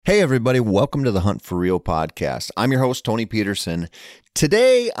Hey everybody, welcome to the Hunt for Real podcast. I'm your host, Tony Peterson.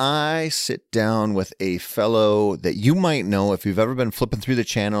 Today, I sit down with a fellow that you might know if you've ever been flipping through the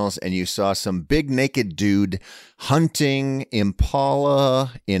channels and you saw some big naked dude hunting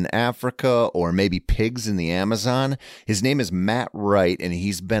impala in Africa or maybe pigs in the Amazon. His name is Matt Wright, and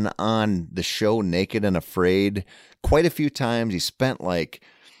he's been on the show Naked and Afraid quite a few times. He spent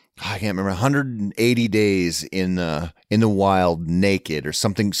I can't remember, 180 days in the wild naked or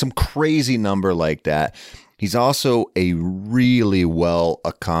something, some crazy number like that. He's also a really well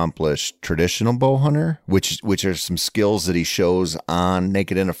accomplished traditional bow hunter, which are some skills that he shows on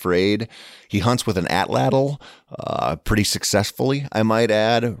Naked and Afraid. He hunts with an atlatl pretty successfully, I might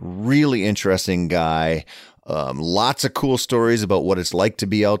add. Really interesting guy. Lots of cool stories about what it's like to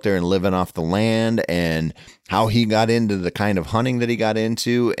be out there and living off the land and how he got into the kind of hunting that he got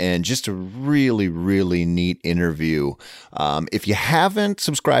into, and just a really, really neat interview. If you haven't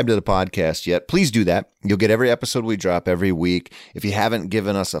subscribed to the podcast yet, please do that. You'll get every episode we drop every week. If you haven't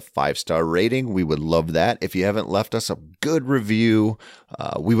given us a 5-star rating, we would love that. If you haven't left us a good review,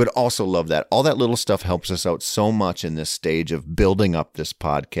 we would also love that. All that little stuff helps us out so much in this stage of building up this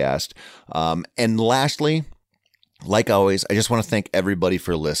podcast. And lastly, like always, I just want to thank everybody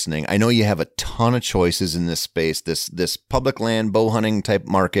for listening. I know you have a ton of choices in this space. This public land bow hunting type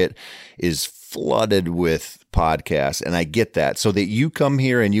market is flooded with podcasts, and I get that. So that you come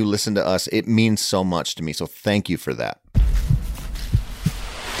here and you listen to us, it means so much to me. So thank you for that.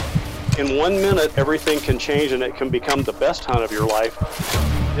 In 1 minute, everything can change and it can become the best hunt of your life.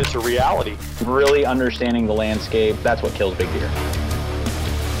 It's a reality. Really understanding the landscape, that's what kills big deer.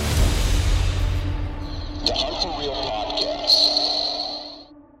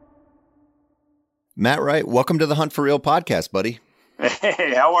 Matt Wright, welcome to the Hunt for Real podcast, buddy.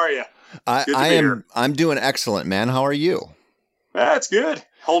 Hey, how are you? I'm doing excellent, man. How are you? That's good.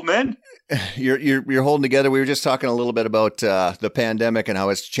 Holding in. You're holding together. We were just talking a little bit about the pandemic and how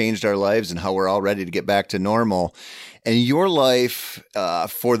it's changed our lives and how we're all ready to get back to normal. And your life,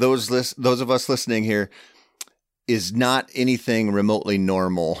 for those of us listening here, is not anything remotely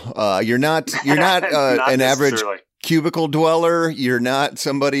normal. You're not not an average cubicle dweller. You're not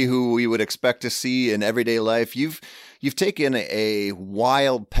somebody who we would expect to see in everyday life. You've taken a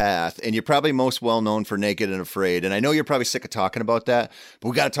wild path, and you're probably most well known for Naked and Afraid. And I know you're probably sick of talking about that, but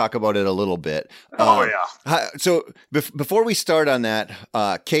we got to talk about it a little bit. Yeah. So before we start on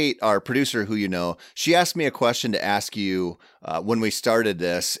that, Kate, our producer, who you know, she asked me a question to ask you when we started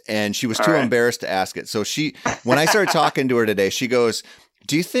this, and she was too embarrassed to ask it. So when I started talking to her today, she goes,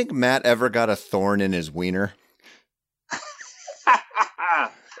 "Do you think Matt ever got a thorn in his wiener?"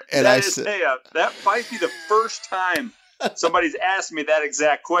 And that might be the first time somebody's asked me that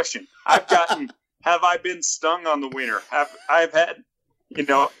exact question. Have I been stung on the wiener? I've had,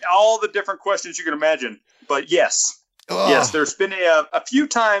 all the different questions you can imagine. But yes, there's been a few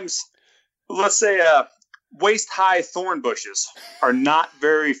times. Let's say waist-high thorn bushes are not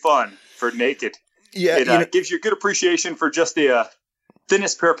very fun for naked. Yeah, it gives you a good appreciation for just the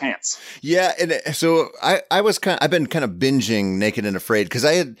thinnest pair of pants. Yeah, and so I've been kind of binging Naked and Afraid because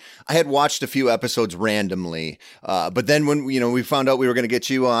I had watched a few episodes randomly, but then when we found out we were going to get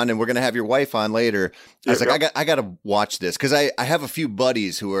you on and we're going to have your wife on later, I was like, I got to watch this because I have a few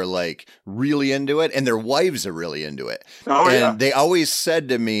buddies who are like really into it, and their wives are really into it. And they always said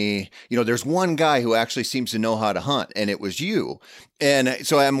to me, there's one guy who actually seems to know how to hunt, and it was you. And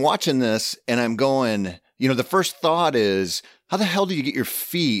so I'm watching this and I'm going, the first thought is, how the hell do you get your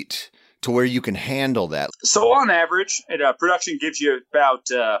feet to where you can handle that? So on average, production gives you about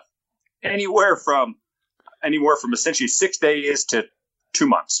anywhere from essentially 6 days to 2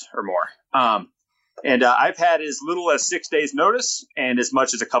 months or more. And I've had as little as 6 days notice and as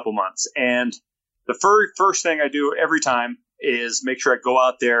much as a couple months. And the first thing I do every time is make sure I go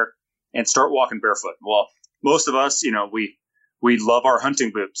out there and start walking barefoot. Well, most of us, we love our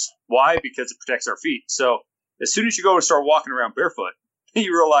hunting boots. Why? Because it protects our feet. So as soon as you go and start walking around barefoot,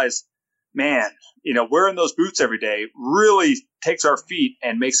 you realize, man, wearing those boots every day really takes our feet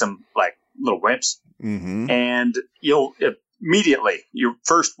and makes them like little wimps. Mm-hmm. And you'll immediately, your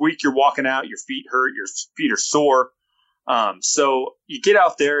first week you're walking out, your feet hurt, your feet are sore. So you get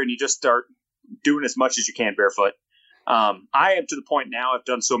out there and you just start doing as much as you can barefoot. I am to the point now, I've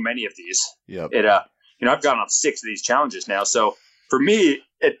done so many of these. Yep. I've gone on 6 of these challenges now. So for me,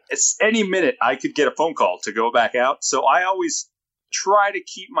 it's any minute I could get a phone call to go back out. So I always try to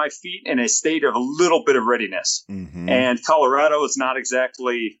keep my feet in a state of a little bit of readiness. Mm-hmm. And Colorado is not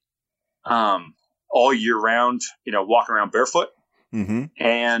exactly all year round, walking around barefoot. Mm-hmm.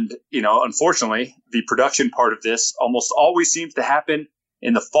 And, unfortunately, the production part of this almost always seems to happen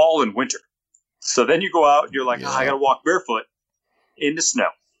in the fall and winter. So then you go out and you're like, Yeah. I got to walk barefoot in the snow.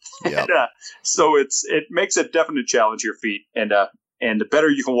 Yep. And, so it makes a definite challenge to your feet. And the better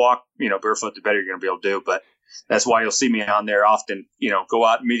you can walk, barefoot, the better you're going to be able to do. But that's why you'll see me on there often, go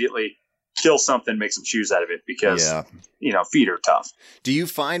out immediately, kill something, make some shoes out of it because, feet are tough. Do you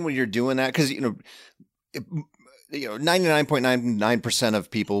find when you're doing that, because, 99.99%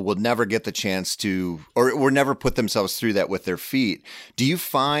 of people will never get the chance to, or never put themselves through that with their feet. Do you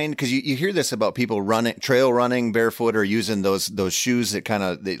find, because you hear this about people trail running barefoot or using those shoes that kind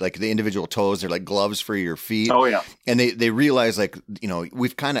of like the individual toes, they're like gloves for your feet. Oh yeah. And they realize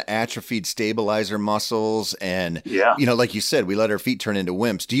we've kind of atrophied stabilizer muscles and, like you said, we let our feet turn into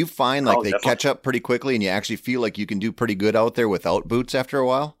wimps. Do you find they definitely catch up pretty quickly and you actually feel like you can do pretty good out there without boots after a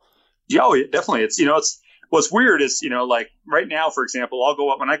while? Yeah, definitely. It's, what's weird is, like right now, for example,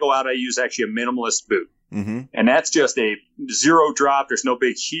 when I go out, I use actually a minimalist boot. Mm-hmm. And that's just a zero drop. There's no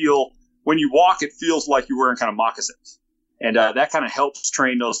big heel. When you walk, it feels like you're wearing kind of moccasins. And that kind of helps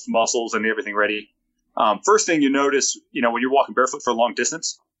train those muscles and everything ready. First thing you notice, when you're walking barefoot for a long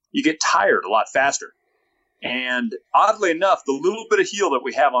distance, you get tired a lot faster. And oddly enough, the little bit of heel that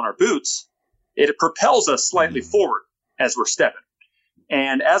we have on our boots, it propels us slightly forward as we're stepping.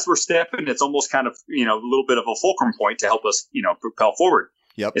 And as we're stepping, it's almost kind of, a little bit of a fulcrum point to help us, propel forward.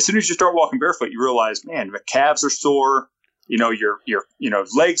 Yep. As soon as you start walking barefoot, you realize, man, the calves are sore. Your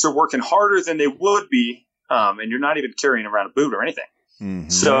legs are working harder than they would be. And you're not even carrying around a boot or anything. Mm-hmm.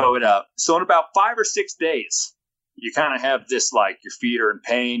 So in about 5 or 6 days, you kind of have this, like your feet are in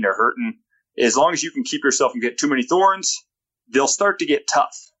pain, they're hurting. As long as you can keep yourself from getting too many thorns, they'll start to get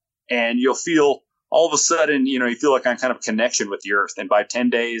tough. And you'll feel all of a sudden, you feel like I'm kind of a connection with the earth. And by 10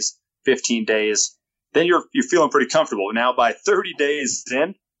 days, 15 days, then you're feeling pretty comfortable. Now, by 30 days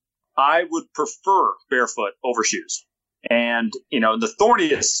in, I would prefer barefoot over shoes. And, the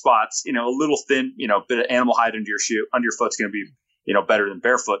thorniest spots, a little thin, bit of animal hide under your foot's going to be, better than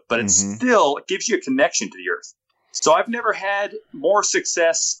barefoot. But it gives you a connection to the earth. So I've never had more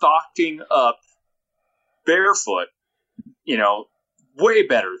success stocking up barefoot, way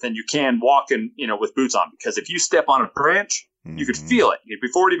better than you can walking, with boots on. Because if you step on a branch, you could feel it.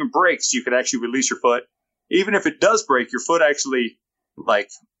 Before it even breaks, you could actually release your foot. Even if it does break, your foot actually,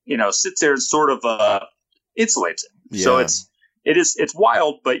 sits there and sort of insulates it. Yeah. So it's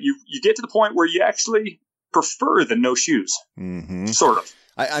wild, but you get to the point where you actually prefer the no shoes, sort of.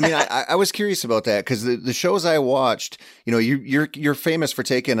 I was curious about that because the shows I watched, you're famous for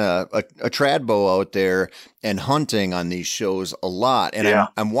taking a trad bow out there and hunting on these shows a lot. And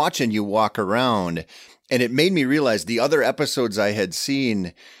I'm watching you walk around, and it made me realize the other episodes I had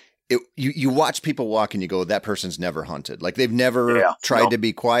seen, you watch people walk and you go, that person's never hunted. Like they've never tried to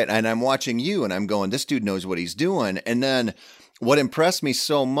be quiet. And I'm watching you and I'm going, this dude knows what he's doing. And then what impressed me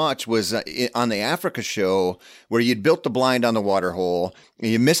so much was on the Africa show where you'd built the blind on the water hole.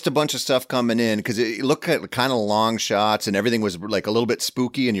 And you missed a bunch of stuff coming in because it looked kind of long shots and everything was like a little bit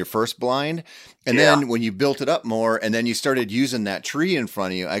spooky in your first blind. And then when you built it up more and then you started using that tree in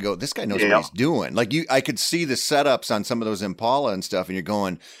front of you, I go, this guy knows what he's doing. Like I could see the setups on some of those Impala and stuff and you're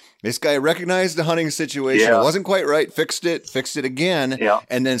going, this guy recognized the hunting situation. It wasn't quite right. Fixed it again.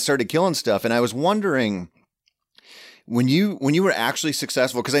 And then started killing stuff. And I was wondering, when you were actually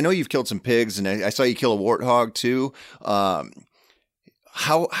successful, because I know you've killed some pigs and I saw you kill a warthog too.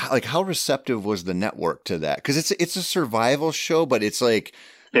 How receptive was the network to that? Because it's a survival show, but it's like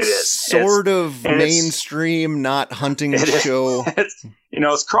it is sort of mainstream, not hunting show.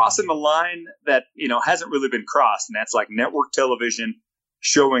 It's crossing the line that hasn't really been crossed, and that's like network television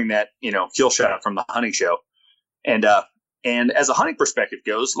showing that kill shot from the hunting show. And as a hunting perspective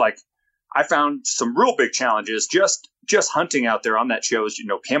goes, like I found some real big challenges just hunting out there on that show is,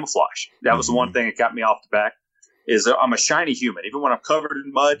 camouflage. That was the one thing that got me off the back is I'm a shiny human. Even when I'm covered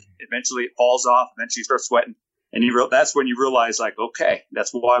in mud, eventually it falls off. Eventually you start sweating. And that's when you realize like, okay,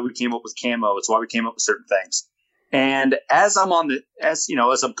 that's why we came up with camo. It's why we came up with certain things. And as I'm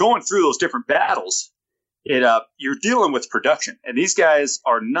going through those different battles, you're dealing with production. And these guys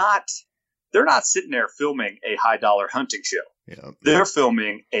they're not sitting there filming a high dollar hunting show. Yeah. They're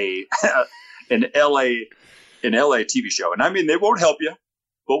filming an LA TV show. And I mean, they won't help you,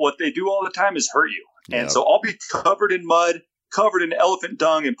 but what they do all the time is hurt you. And so I'll be covered in mud, covered in elephant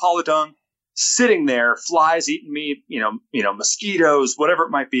dung, Impala dung, sitting there, flies eating me, mosquitoes, whatever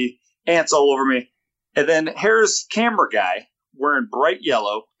it might be, ants all over me. And then here's camera guy wearing bright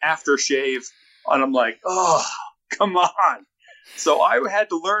yellow aftershave. And I'm like, oh, come on. So I had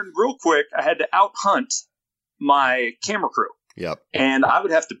to learn real quick. I had to out hunt my camera crew. Yep. And I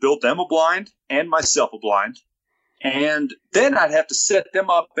would have to build them a blind and myself a blind. And then I'd have to set them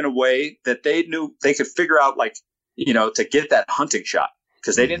up in a way that they knew they could figure out, like, to get that hunting shot,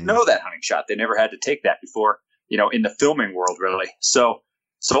 because they didn't know that hunting shot. They never had to take that before, in the filming world, really. So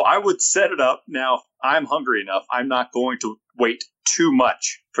I would set it up. Now, I'm hungry enough. I'm not going to wait too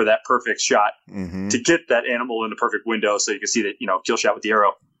much for that perfect shot to get that animal in the perfect window so you can see that, kill shot with the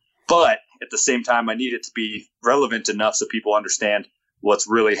arrow. But at the same time, I need it to be relevant enough so people understand what's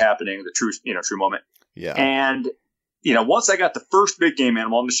really happening, the true moment. Yeah. And, once I got the first big game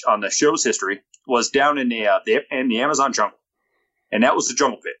animal on the show's history was down in the Amazon jungle. And that was the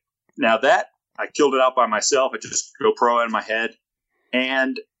jungle pit. Now that I killed it out by myself. I just GoPro in my head.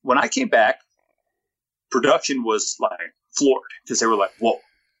 And when I came back, production was like floored because they were like, whoa,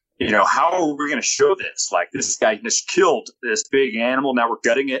 how are we going to show this? Like, this guy just killed this big animal. Now we're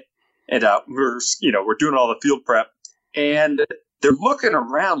gutting it. And we're doing all the field prep. And they're looking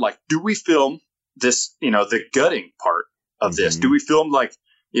around like, do we film this, the gutting part of this? Do we film like,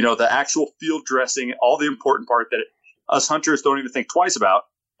 the actual field dressing, all the important part that us hunters don't even think twice about?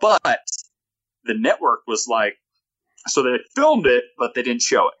 But the network was like, so they filmed it, but they didn't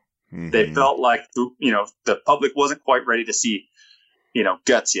show it. They felt like, the public wasn't quite ready to see,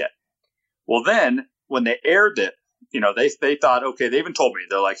 guts yet. Well, then when they aired it, they thought, okay, they even told me,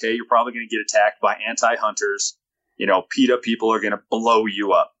 they're like, hey, you're probably going to get attacked by anti-hunters. PETA people are going to blow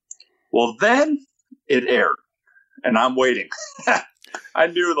you up. Well, then it aired, and I'm waiting. I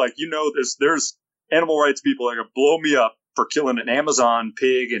knew, like, there's animal rights people that are going to blow me up for killing an Amazon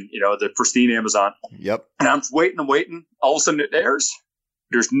pig and, the pristine Amazon. Yep. And I'm waiting and waiting. All of a sudden it airs.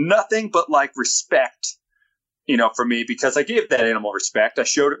 There's nothing but, like, respect, for me, because I gave that animal respect. I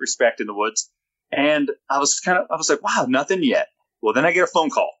showed it respect in the woods. And I was like, wow, nothing yet. Well, then I get a phone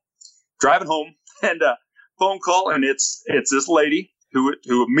call driving home, and phone call, and it's this lady who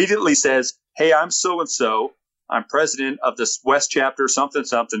immediately says, hey, I'm so-and-so. I'm president of this West Chapter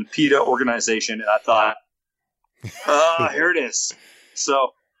something PETA organization. And I thought, here it is. So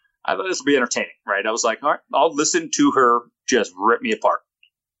I thought this will be entertaining, right? I was like, all right, I'll listen to her just rip me apart.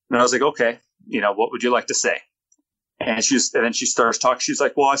 And I was like, okay, what would you like to say? And then she starts talking. She's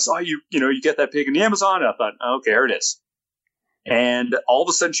like, well, I saw you, you get that pig in the Amazon. And I thought, okay, here it is. And all of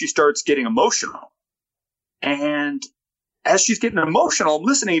a sudden she starts getting emotional. And as she's getting emotional, I'm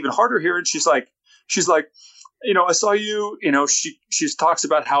listening even harder here. And she's like, I saw you, she talks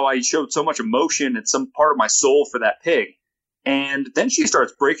about how I showed so much emotion and some part of my soul for that pig. And then she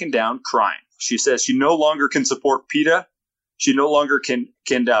starts breaking down, crying. She says she no longer can support PETA. She no longer can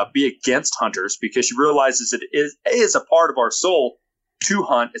be against hunters because she realizes it is a part of our soul to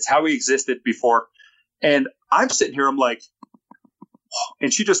hunt. It's how we existed before. And I'm sitting here, I'm like,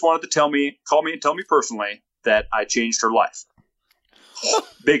 and she just wanted to call me and tell me personally that I changed her life.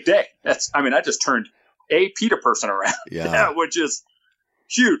 Big day. I just turned a PETA person around, which is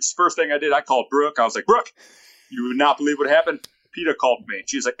huge. First thing I did, I called Brooke. I was like, Brooke, you would not believe what happened. PETA called me.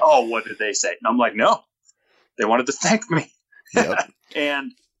 She's like, oh, what did they say? And I'm like, no, they wanted to thank me. Yep.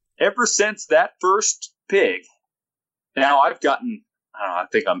 And ever since that first pig, now I've gotten, I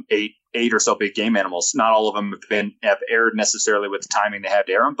think I'm eight or so big game animals. Not all of them have aired necessarily with the timing they have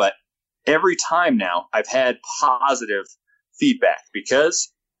to air them, but every time now I've had positive feedback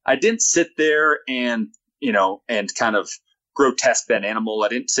because I didn't sit there and kind of grotesque that animal. I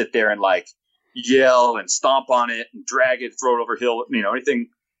didn't sit there and like yell and stomp on it and drag it, throw it over hill,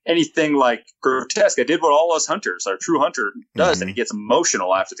 anything like grotesque. I did what all us hunters, our true hunter does, and he gets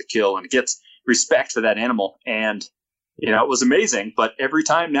emotional after the kill and gets respect for that animal. And, it was amazing. But every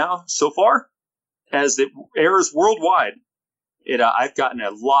time now, so far, as it airs worldwide, I've gotten a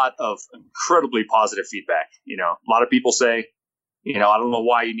lot of incredibly positive feedback. A lot of people say, I don't know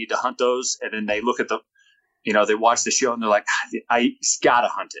why you need to hunt those. And then they look at they watch the show and they're like, I gotta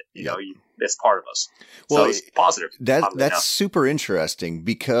hunt it. It's part of us. Well, so it's positive. That's super interesting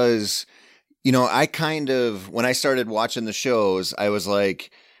because, I kind of, when I started watching the shows, I was like,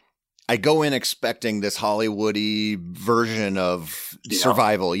 I go in expecting this Hollywoody version of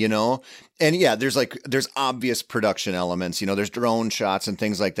survival, and there's obvious production elements, there's drone shots and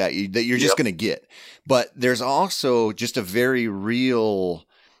things like that that you're just going to get, but there's also just a very real,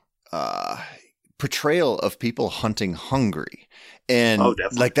 portrayal of people hunting hungry. And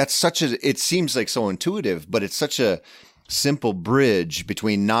like, that's it seems like so intuitive, but it's such a simple bridge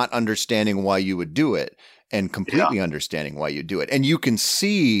between not understanding why you would do it and completely understanding why you do it. And you can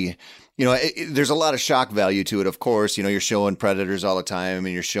see, there's a lot of shock value to it. Of course, you're showing predators all the time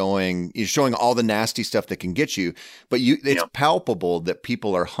and you're showing all the nasty stuff that can get you, but it's palpable that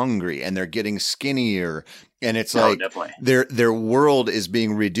people are hungry and they're getting skinnier And it's No, like definitely. their world is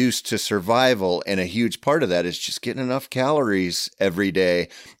being reduced to survival, and a huge part of that is just getting enough calories every day.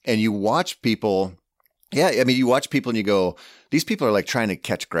 And you watch people, you watch people and you go, these people are like trying to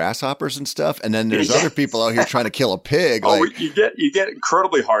catch grasshoppers and stuff, and then there's other people out here trying to kill a pig. You get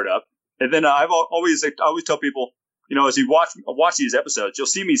incredibly hard up, and then I always tell people, as you watch these episodes, you'll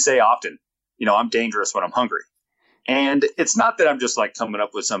see me say often, I'm dangerous when I'm hungry, and it's not that I'm just like coming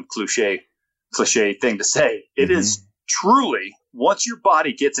up with some cliche thing to say. It is truly, once your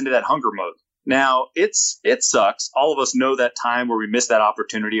body gets into that hunger mode. Now it sucks. All of us know that time where we miss that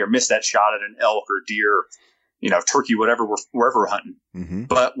opportunity or miss that shot at an elk or deer, turkey, whatever, wherever we're hunting. Mm-hmm.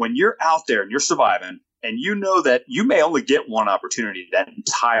 But when you're out there and you're surviving, and you know that you may only get one opportunity that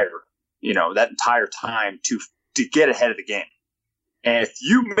entire time to get ahead of the game, and if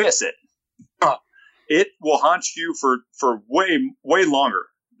you miss it, it will haunt you for way longer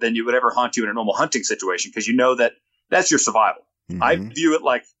than you would ever haunt you in a normal hunting situation, because you know that that's your survival. Mm-hmm. I view it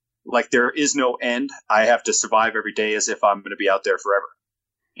like there is no end. I have to survive every day as if I'm going to be out there forever.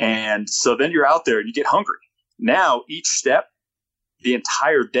 And so then you're out there and you get hungry. Now, each step, the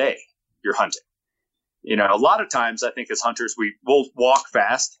entire day, you're hunting. A lot of times I think as hunters, we will walk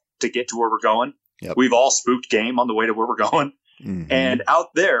fast to get to where we're going. Yep. We've all spooked game on the way to where we're going. Mm-hmm. And out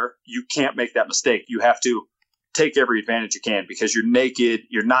there, you can't make that mistake. You have to take every advantage you can, because you're naked.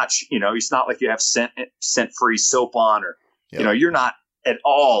 You're not, it's not like you have scent-free soap on, or, you're not at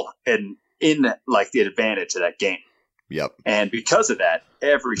all in like the advantage of that game. Yep. And because of that,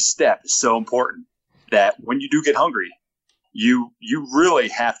 every step is so important that when you do get hungry, you really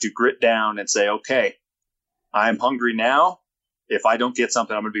have to grit down and say, okay, I'm hungry now. If I don't get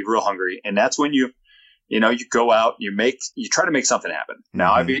something, I'm going to be real hungry. And that's when you go out, you try to make something happen.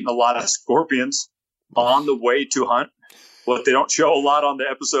 Now, I've eaten a lot of scorpions on the way to hunt. What they don't show a lot on the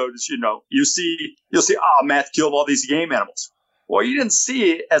episode is, you'll see, oh, Matt killed all these game animals. Well, you didn't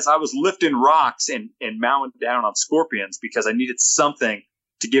see it as I was lifting rocks and mowing down on scorpions, because I needed something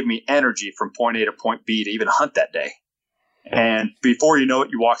to give me energy from point A to point B to even hunt that day. And before you know it,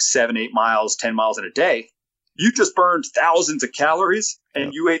 you walk 7, 8 miles, 10 miles in a day. You just burned thousands of calories,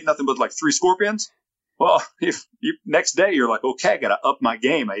 and you ate nothing but like 3 scorpions. Well, if next day you're like, okay, I got to up my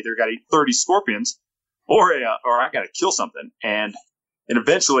game. I either got to eat 30 scorpions or I got to kill something. And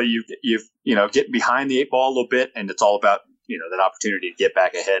eventually you get behind the 8 ball a little bit, and it's all about, that opportunity to get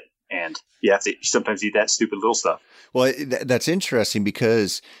back ahead. And you have to sometimes eat that stupid little stuff. Well, that's interesting,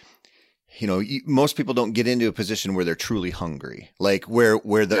 because most people don't get into a position where they're truly hungry, like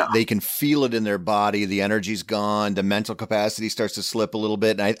where they can feel it in their body. The energy's gone. The mental capacity starts to slip a little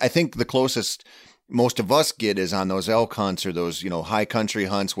bit. And I think the closest most of us get is on those elk hunts or those, high country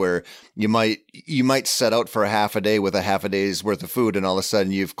hunts where you might set out for a half a day with a half a day's worth of food, and all of a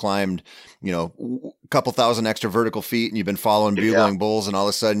sudden you've climbed, a couple thousand extra vertical feet, and you've been following bugling bulls, and all of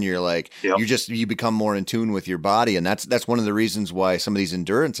a sudden you're like, you become more in tune with your body. And that's one of the reasons why some of these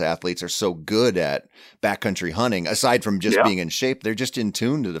endurance athletes are so good at backcountry hunting. Aside from just being in shape, they're just in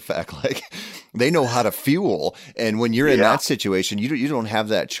tune to the fact, like, they know how to fuel. And when you're in that situation, you don't have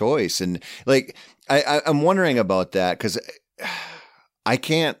that choice. And like, I'm wondering about that, because I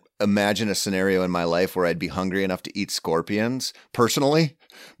can't imagine a scenario in my life where I'd be hungry enough to eat scorpions personally,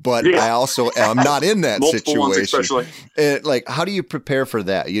 but I also am not in that situation. And like, how do you prepare for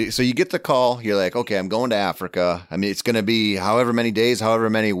that? So you get the call, you're like, okay, I'm going to Africa. I mean, it's going to be however many days, however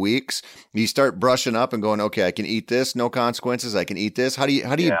many weeks. You start brushing up and going, okay, I can eat this, no consequences. I can eat this. How do you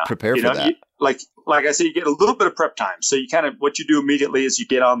prepare for that? Like I said, you get a little bit of prep time. So you what you do immediately is you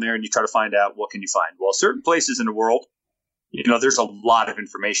get on there and you try to find out, what can you find? Well, certain places in the world, there's a lot of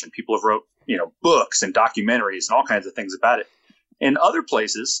information. People have wrote, books and documentaries and all kinds of things about it. In other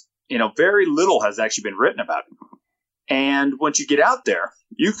places, very little has actually been written about it. And once you get out there,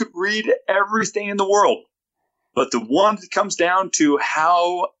 you could read everything in the world. But the one that comes down to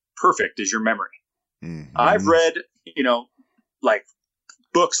how perfect is your memory. Mm-hmm. I've read, like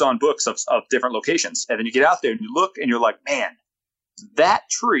books on books of different locations. And then you get out there and you look and you're like, man, that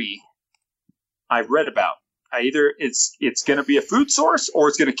tree I read about, either it's going to be a food source or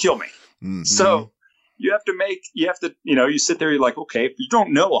it's going to kill me. Mm-hmm. So you sit there, you're like, okay, if you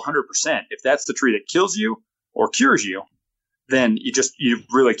don't know 100% if that's the tree that kills you or cures you, then you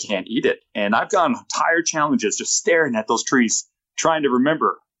really can't eat it. And I've gone entire challenges just staring at those trees, trying to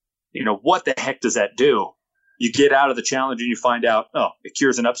remember, what the heck does that do? You get out of the challenge and you find out, oh, it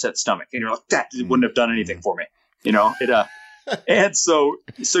cures an upset stomach. And you're like, that wouldn't have done anything for me. And so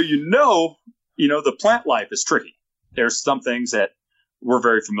the plant life is tricky. There's some things that we're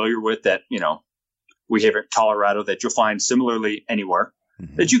very familiar with that, we have in Colorado that you'll find similarly anywhere.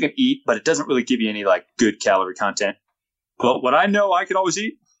 that you can eat, but it doesn't really give you any like good calorie content. But what I know I could always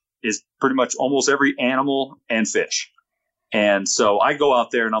eat is pretty much almost every animal and fish. And so I go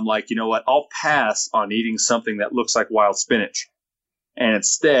out there and I'm like, you know what? I'll pass on eating something that looks like wild spinach. And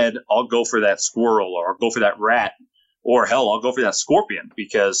instead, I'll go for that squirrel, or I'll go for that rat, or hell, I'll go for that scorpion,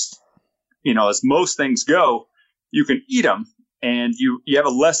 because, you know, as most things go, you can eat them and you have a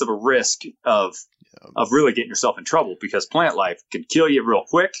less of a risk of really getting yourself in trouble, because plant life can kill you real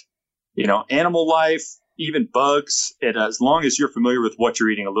quick. You know, animal life, even bugs, as long as you're familiar with what you're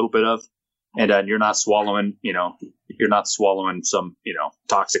eating a little bit of, and you're not swallowing some,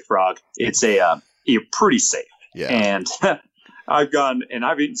 toxic frog, you're pretty safe. Yeah. And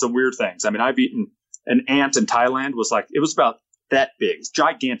I've eaten some weird things. I mean, I've eaten an ant in Thailand. It was about that big. It's a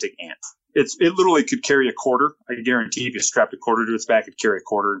gigantic ant. It literally could carry a quarter. I guarantee if you strapped a quarter to its back, it'd carry a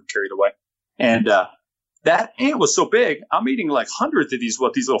quarter and carry it away. And that ant was so big, I'm eating like hundreds of these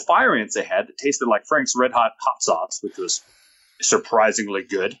little fire ants they had that tasted like Frank's Red Hot sauce, which was surprisingly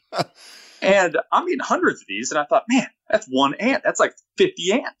good. And I'm eating hundreds of these, and I thought, man, that's one ant. That's like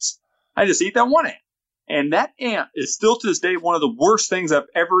 50 ants. I just eat that one ant. And that ant is still to this day one of the worst things I've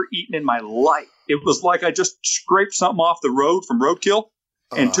ever eaten in my life. It was like I just scraped something off the road from roadkill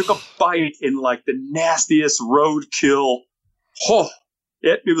and took a bite in like the nastiest roadkill. Oh,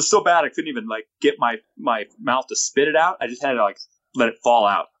 it was so bad I couldn't even like get my mouth to spit it out. I just had to like let it fall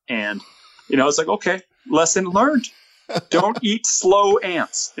out. And, it's like, okay, lesson learned. Don't eat slow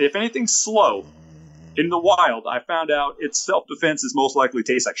ants. If anything's slow in the wild, I found out its self-defense is most likely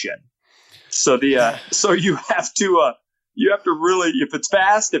tastes like shit. So so you have to really, if it's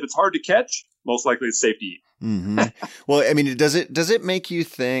fast, if it's hard to catch, most likely it's safe to eat. Mm-hmm. Well, I mean, does it make you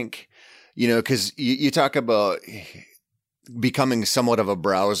think, because you talk about becoming somewhat of a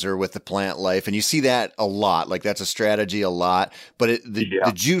browser with the plant life, and you see that a lot, like that's a strategy a lot, but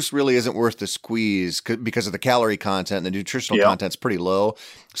the juice really isn't worth the squeeze because of the calorie content, and the nutritional content's pretty low.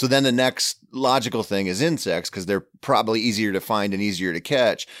 So then the next logical thing is insects, because they're probably easier to find and easier to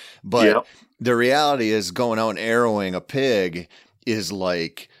catch. But the reality is going out and arrowing a pig is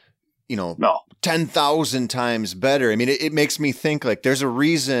like, 10,000 times better. I mean, it makes me think like there's a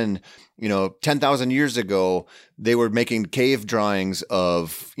reason, 10,000 years ago, they were making cave drawings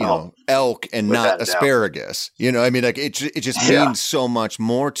of, elk and not asparagus. I mean, like it just means so much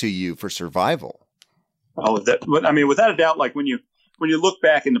more to you for survival. Oh, without a doubt, like when you look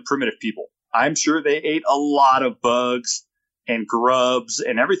back in the primitive people, I'm sure they ate a lot of bugs and grubs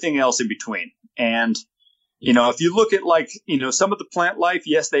and everything else in between. And, if you look at like, some of the plant life,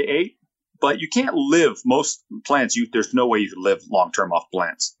 yes, they ate, but you can't live most plants. There's no way you could live long-term off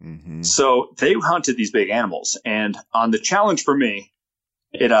plants. Mm-hmm. So they hunted these big animals. And on the challenge for me,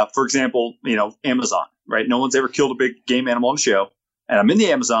 for example, Amazon, right? No one's ever killed a big game animal on the show. And I'm in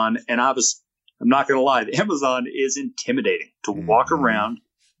the Amazon, and I'm not going to lie, the Amazon is intimidating to walk around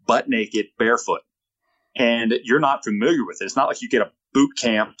butt naked, barefoot. And you're not familiar with it. It's not like you get a boot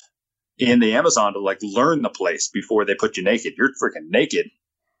camp in the Amazon to like learn the place before they put you naked. You're freaking naked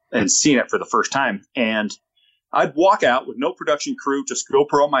and seeing it for the first time. And I'd walk out with no production crew, just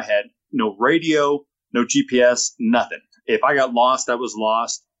GoPro on my head, no radio, no GPS, nothing. If I got lost, I was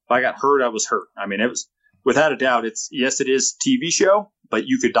lost. If I got hurt, I was hurt. I mean, it was without a doubt, it is TV show, but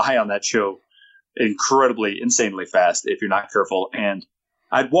you could die on that show insanely fast if you're not careful. And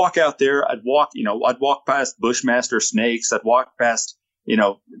I'd walk out there, I'd walk past bushmaster snakes. I'd walk past,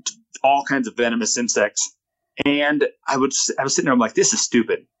 all kinds of venomous insects. And I was sitting there, I'm like, this is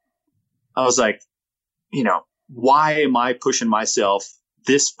stupid. I was like, why am I pushing myself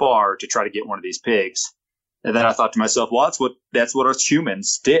this far to try to get one of these pigs? And then I thought to myself, well, that's what us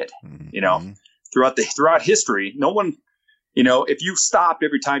humans did. Mm-hmm. Throughout history, no one, if you stopped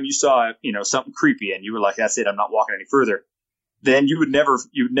every time you saw, something creepy and you were like, that's it, I'm not walking any further, then you'd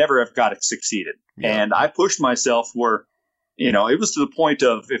never have got it succeeded. Yeah. And I pushed myself where, it was to the point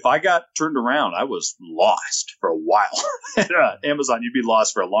of if I got turned around, I was lost for a while. Amazon, you'd be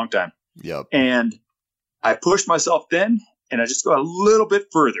lost for a long time. Yep. And I pushed myself then, and I just go a little bit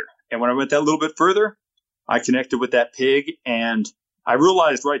further. And when I went that little bit further, I connected with that pig, and I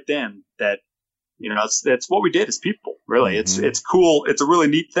realized right then that, that's what we did as people, really. Mm-hmm. It's cool. It's a really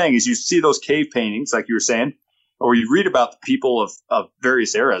neat thing is you see those cave paintings, like you were saying, or you read about the people of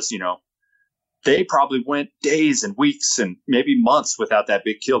various eras, they probably went days and weeks and maybe months without that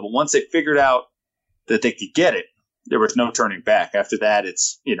big kill. But once they figured out that they could get it, there was no turning back. After that,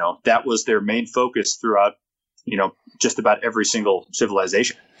 it's, that was their main focus throughout, just about every single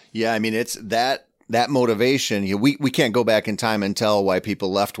civilization. Yeah. I mean, it's that that motivation, we can't go back in time and tell why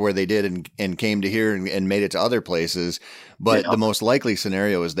people left where they did and came to here and made it to other places. But the most likely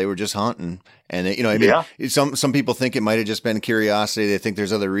scenario is they were just hunting. And, some people think it might have just been curiosity. They think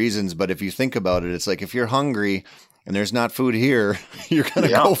there's other reasons. But if you think about it, it's like if you're hungry and there's not food here, you're going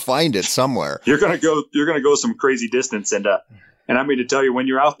to go find it somewhere. You're going to go some crazy distance. And I mean to tell you, when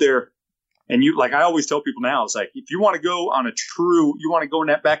you're out there, and you, like I always tell people now, it's like, if you want to go on you want to go in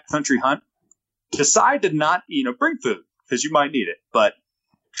that backcountry hunt, decide to not, bring food because you might need it, but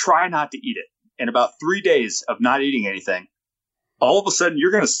try not to eat it. And about 3 days of not eating anything, all of a sudden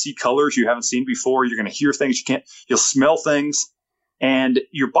you're going to see colors you haven't seen before. You're going to hear things you'll smell things, and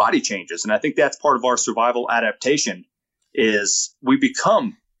your body changes. And I think that's part of our survival adaptation is we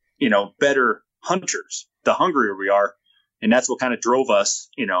become, better hunters the hungrier we are. And that's what kind of drove us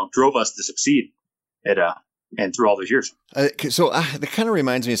to succeed and through all those years. So that kind of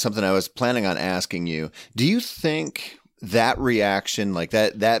reminds me of something I was planning on asking you. Do you think that reaction, like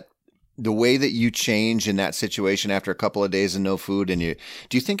that the way that you change in that situation after a couple of days of no food, do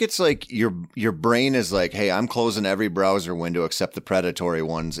you think it's like your brain is like, hey, I'm closing every browser window except the predatory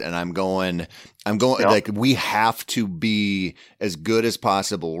ones, and I'm going like, we have to be as good as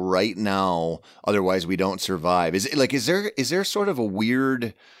possible right now, otherwise we don't survive. Is there sort of a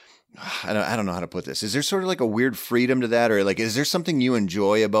weird, I don't know how to put this. Is there sort of like a weird freedom to that, or like, is there something you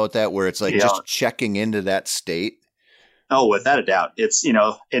enjoy about that where it's like just checking into that state? Oh, without a doubt. It's,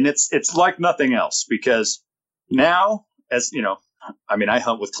 and it's like nothing else, because now, as I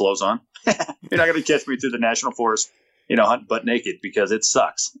hunt with clothes on. You're not going to catch me through the national forest, hunting butt naked, because it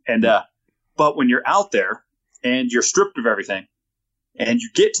sucks. And, but when you're out there and you're stripped of everything and you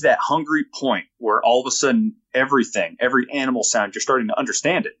get to that hungry point where all of a sudden every animal sound, you're starting to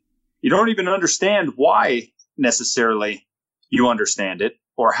understand it. You don't even understand why necessarily you understand it,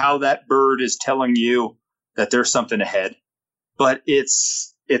 or how that bird is telling you that there's something ahead. But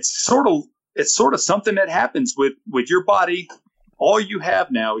it's sort of something that happens with your body. All you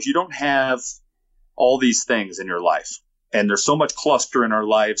have now is you don't have all these things in your life. And there's so much cluster in our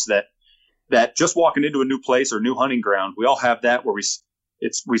lives that just walking into a new place or new hunting ground, we all have that where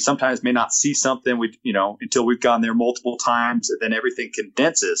we sometimes may not see something until we've gone there multiple times, and then everything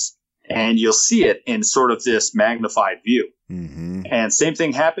condenses and you'll see it in sort of this magnified view. Mm-hmm. And same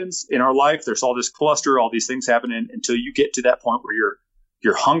thing happens in our life. There's all this cluster, all these things happening until you get to that point where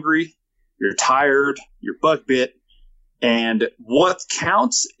you're hungry, you're tired, you're bug bit. And what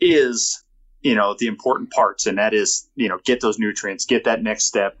counts is, the important parts. And that is, get those nutrients, get that next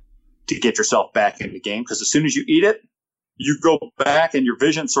step to get yourself back in the game. Because as soon as you eat it, you go back and your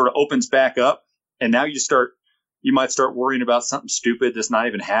vision sort of opens back up. And now you might start worrying about something stupid that's not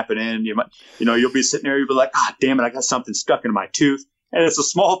even happening. You might, you'll be sitting there, you'll be like, damn it, I got something stuck in my tooth. And it's the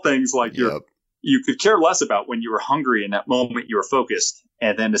small things like you could care less about when you were hungry in that moment, you were focused.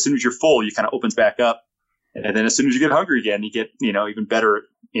 And then as soon as you're full, you kind of opens back up. And then as soon as you get hungry again, you get, even better,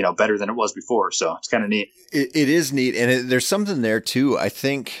 better than it was before. So it's kind of neat. It is neat. And there's something there too. I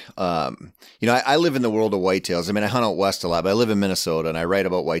think, I live in the world of whitetails. I mean, I hunt out west a lot, but I live in Minnesota and I write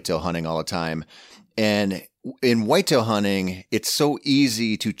about whitetail hunting all the time. And in whitetail hunting, it's so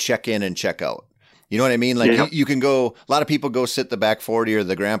easy to check in and check out. You know what I mean? Like you can go, a lot of people go sit the back 40 or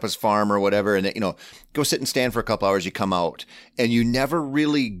the grandpa's farm or whatever, and go sit and stand for a couple hours. You come out and you never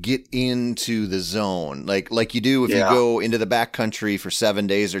really get into the zone like you do if you go into the back country for 7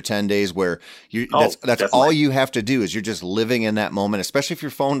 days or 10 days, where that's all you have to do is you're just living in that moment, especially if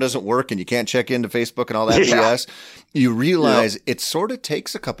your phone doesn't work and you can't check into Facebook and all that BS. You realize it sort of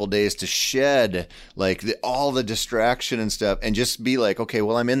takes a couple days to shed like all the distraction and stuff and just be like, okay,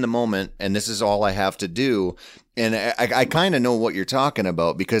 well, I'm in the moment and this is all I have to do. And I kind of know what you're talking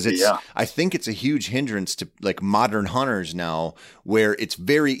about, because I think it's a huge hindrance to like modern hunters now, where it's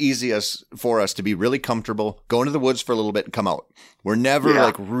very easy for us to be really comfortable, go into the woods for a little bit and come out. We're never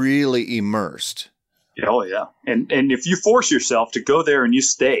like really immersed. Oh yeah. And if you force yourself to go there and you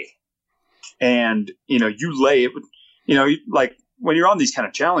stay and, you lay it, like when you're on these kind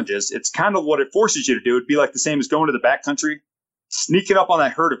of challenges, it's kind of what it forces you to do. It'd be like the same as going to the backcountry, sneaking up on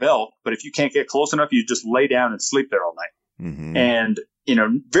that herd of elk. But if you can't get close enough, you just lay down and sleep there all night. Mm-hmm. And,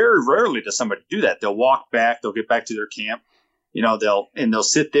 very rarely does somebody do that. They'll walk back, they'll get back to their camp, they'll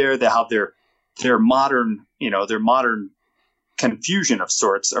sit there, they'll have their modern confusion of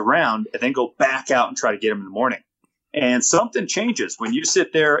sorts around, and then go back out and try to get them in the morning. And something changes when you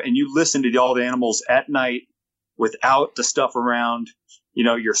sit there and you listen to all the animals at night without the stuff around. You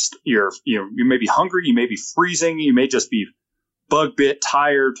may be hungry, you may be freezing, you may just be bug bit,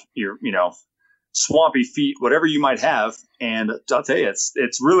 tired, swampy feet, whatever you might have. And I'll tell you,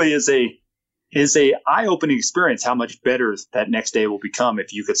 it's really is is a eye-opening experience how much better that next day will become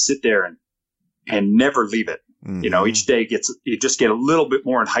if you could sit there and never leave it. Mm-hmm. Each day you just get a little bit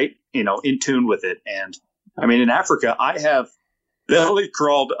more in height, in tune with it. And I mean, in Africa, I have belly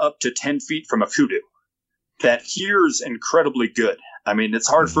crawled up to 10 feet from a kudu that hears incredibly good. I mean, it's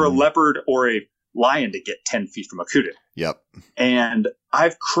hard for a leopard or a lion to get 10 feet from a kudu. Yep. And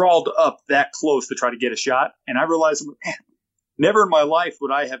I've crawled up that close to try to get a shot. And I realized, man, never in my life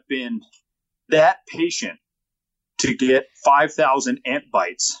would I have been that patient to get 5,000 ant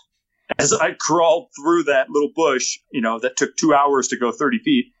bites as I crawled through that little bush, that took 2 hours to go 30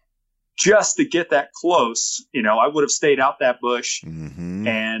 feet just to get that close. I would have stayed out that bush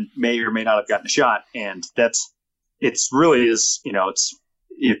and may or may not have gotten a shot. And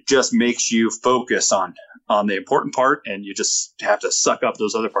it just makes you focus on the important part, and you just have to suck up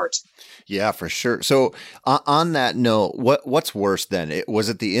those other parts. Yeah, for sure. So on that note, what's worse then? Was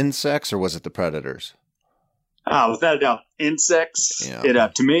it the insects or was it the predators? Without a doubt, insects. Yeah.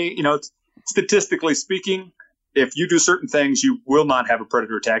 To me, statistically speaking, if you do certain things, you will not have a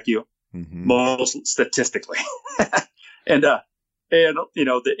predator attack you. Most statistically. And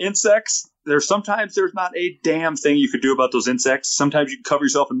the insects, there's not a damn thing you could do about those insects. Sometimes you can cover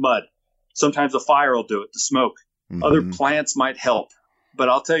yourself in mud. Sometimes the fire will do it, the smoke. Other plants might help. But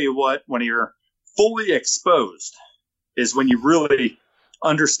I'll tell you what, when you're fully exposed is when you really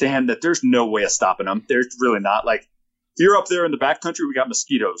understand that there's no way of stopping them. There's really not. Like, if you're up there in the backcountry, we got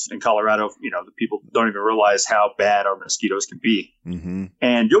mosquitoes in Colorado. The people don't even realize how bad our mosquitoes can be.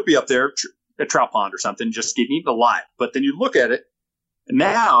 And you'll be up there at a trout pond or something, just getting eaten alive. But then you look at it.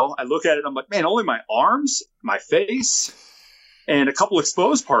 Now I look at it, I'm like, man, only my arms, my face, and a couple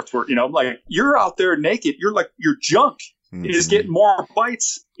exposed parts were, like, you're out there naked. You're like, your junk is getting more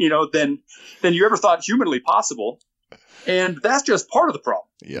bites, than you ever thought humanly possible. And that's just part of the problem.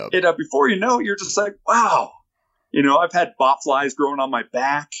 Yep. And before you know it, you're just like, wow. I've had bot flies growing on my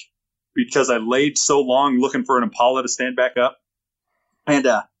back because I laid so long looking for an impala to stand back up. And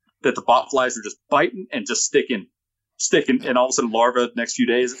that the bot flies are just biting and just sticking. And all of a sudden larva the next few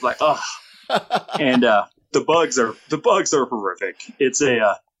days, it's like, oh. And the bugs are horrific. It's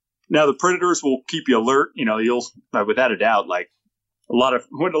now the predators will keep you alert. You'll, without a doubt, like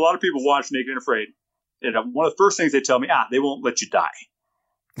when a lot of people watch Naked and Afraid, one of the first things they tell me, they won't let you die.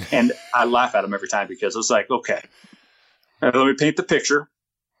 And I laugh at them every time because it's like, okay, let me paint the picture.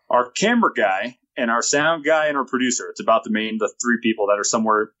 Our camera guy and our sound guy and our producer, it's about the three people that are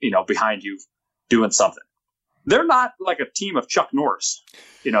somewhere, behind you doing something. They're not like a team of Chuck Norris.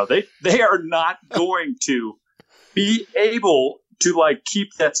 They are not going to be able to like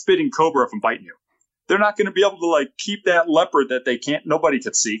keep that spitting cobra from biting you. They're not going to be able to like keep that leopard that nobody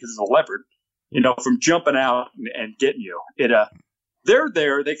could see because it's a leopard, from jumping out and getting you. They're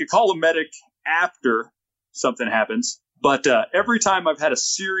there. They could call a medic after something happens. But every time I've had a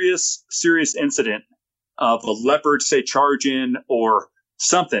serious incident of a leopard, say, charge in or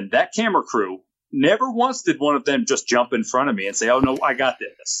something, that camera crew, never once did one of them just jump in front of me and say, oh, no, I got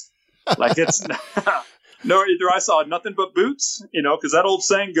this. Like, it's no, either I saw nothing but boots, because that old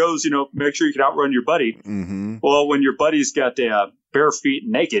saying goes, make sure you can outrun your buddy. Well, when your buddy's got bare feet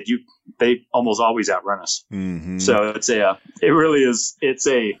and naked, they almost always outrun us. So it's it's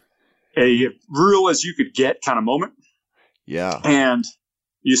a real as you could get kind of moment. Yeah. And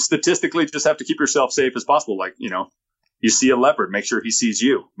you statistically just have to keep yourself safe as possible. Like, you see a leopard, make sure he sees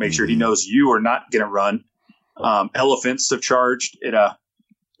you, make sure he knows you are not going to run. Elephants have charged it.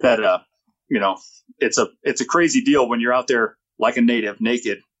 It's a crazy deal when you're out there like a native,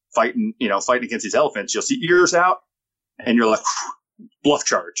 naked, fighting against these elephants. You'll see ears out and you're like, bluff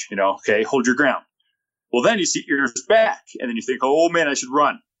charge, okay, hold your ground. Well, then you see ears back and then you think, oh man, I should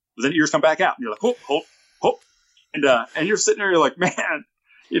run. But then ears come back out and you're like, hold. And you're sitting there, you're like, man,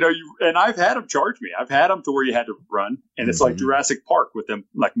 and I've had them charge me. I've had them to where you had to run, and it's like Jurassic Park with them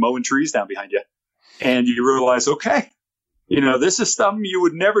like mowing trees down behind you. And you realize, okay, this is something you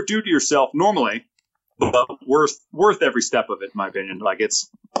would never do to yourself normally, but worth every step of it, in my opinion. Like it's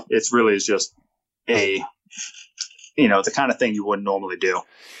really is just the kind of thing you wouldn't normally do.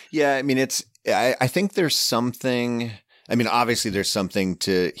 Yeah. I mean, I think there's something, obviously there's something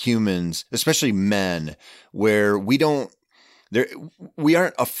to humans, especially men, where we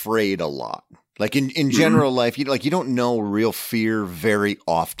aren't afraid a lot. Like in general life, you don't know real fear very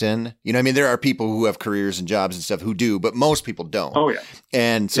often. There are people who have careers and jobs and stuff who do, but most people don't. Oh yeah.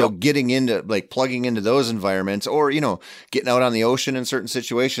 And so getting into plugging into those environments or, getting out on the ocean in certain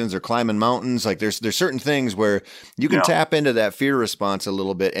situations or climbing mountains, like there's certain things where you can tap into that fear response a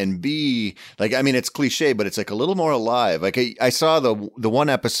little bit and be like, it's cliche, but it's like a little more alive. Like I saw the one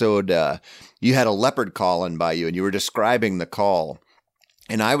episode, you had a leopard calling by you and you were describing the call.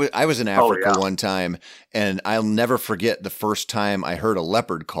 And I was in Africa one time, and I'll never forget the first time I heard a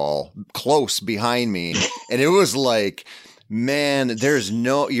leopard call close behind me. And it was like, man,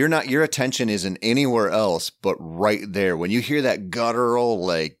 your attention isn't anywhere else but right there. When you hear that guttural,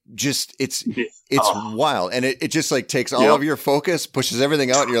 like, just, it's wild. And it just like takes all of your focus, pushes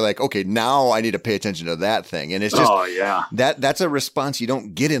everything out, and you're like, okay, now I need to pay attention to that thing. And it's just, that's a response you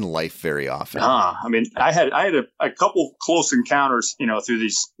don't get in life very often. I mean, I had a couple close encounters, through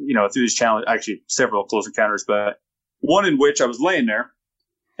these challenges, actually several close encounters, but one in which I was laying there,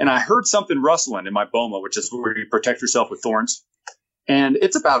 and I heard something rustling in my boma, which is where you protect yourself with thorns. And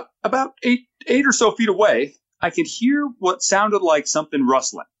it's about eight or so feet away. I could hear what sounded like something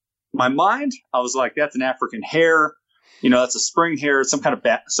rustling. My mind, I was like, that's an African hare. That's a spring hare, some kind of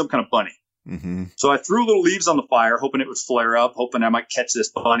bunny. Mm-hmm. So I threw little leaves on the fire, hoping it would flare up, hoping I might catch this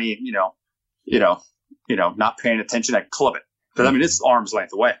bunny, not paying attention. I'd club it. Because, I mean, it's arm's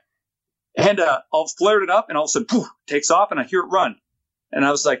length away. And I'll flared it up, and all of a sudden, poof, takes off, and I hear it run. And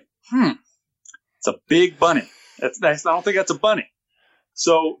I was like, it's a big bunny. I don't think that's a bunny.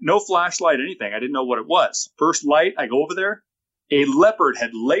 So no flashlight, anything. I didn't know what it was. First light, I go over there. A leopard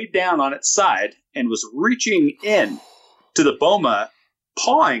had laid down on its side and was reaching in to the boma,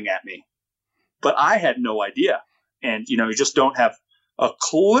 pawing at me. But I had no idea. And, you just don't have a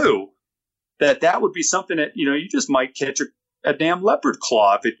clue that would be something that, you just might catch a damn leopard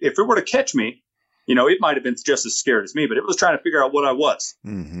claw. If it were to catch me, it might have been just as scared as me, but it was trying to figure out what I was.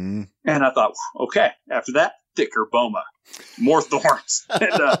 Mm-hmm. And I thought, okay, after that, thicker boma, more thorns.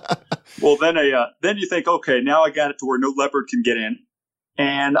 And, then you think, okay, now I got it to where no leopard can get in.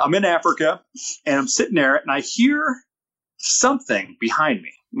 And I'm in Africa, and I'm sitting there, and I hear something behind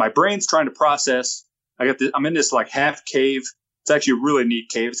me. My brain's trying to process. I'm in this like half cave. It's actually a really neat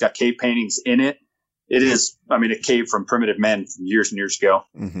cave. It's got cave paintings in it. It is, a cave from primitive men from years and years ago.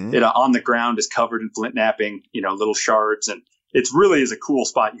 Mm-hmm. It on the ground is covered in flint knapping, little shards. And it really is a cool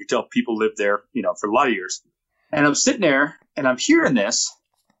spot. You can tell people lived there, for a lot of years. And I'm sitting there and I'm hearing this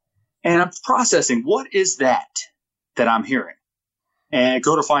and I'm processing, what is that I'm hearing? And I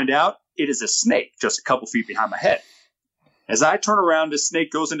go to find out it is a snake just a couple feet behind my head. As I turn around, this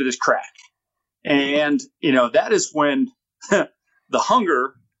snake goes into this crack. And, that is when the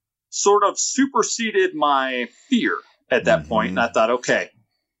hunger sort of superseded my fear at that point. And I thought, okay,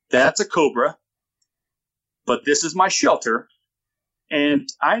 that's a cobra, but this is my shelter and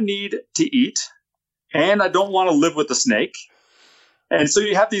I need to eat and I don't want to live with the snake. And so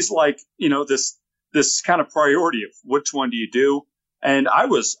you have these this kind of priority of which one do you do? And I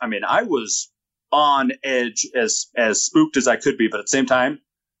was on edge as spooked as I could be. But at the same time,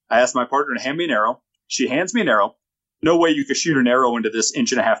 I asked my partner to hand me an arrow. She hands me an arrow. No way you could shoot an arrow into this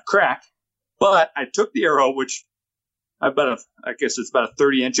 1.5-inch crack. But I took the arrow, which I guess it's about a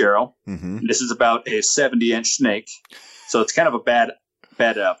 30-inch arrow. Mm-hmm. This is about a 70-inch snake. So it's kind of a bad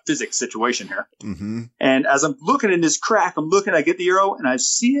physics situation here. Mm-hmm. And as I'm looking in this crack, I get the arrow and I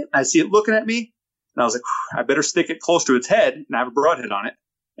see it looking at me. And I was like, I better stick it close to its head. And I have a broadhead on it.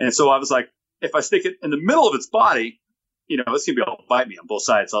 And so I was like, if I stick it in the middle of its body, it's going to be able to bite me on both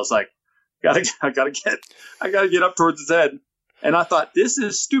sides. So I was like, I gotta get up towards its head. And I thought, this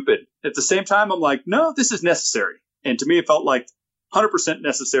is stupid. At the same time, I'm like, no, this is necessary. And to me, it felt like 100%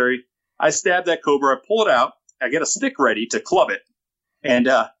 necessary. I stab that cobra, I pull it out, I get a stick ready to club it. And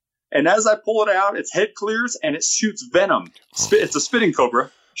as I pull it out, its head clears and it shoots venom. It's a spitting cobra,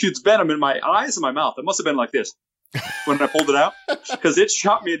 shoots venom in my eyes and my mouth. It must have been like this when I pulled it out, because it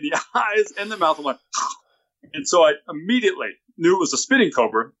shot me in the eyes and the mouth. I'm like, and so I immediately knew it was a spitting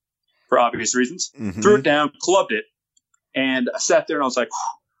cobra. For obvious reasons, threw it down, clubbed it, and I sat there and I was like,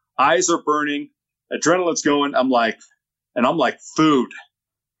 eyes are burning, adrenaline's going. I'm like, food.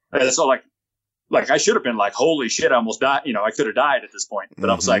 And so like I should have been like, holy shit, I almost died. I could have died at this point, but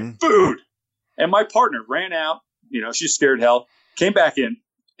I was like, food. And my partner ran out. She's scared hell. Came back in,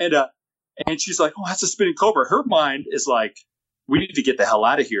 and she's like, oh, that's a spitting cobra. Her mind is like, we need to get the hell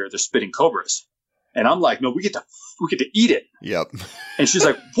out of here. They're spitting cobras. And I'm like, no, we get to eat it. Yep. And she's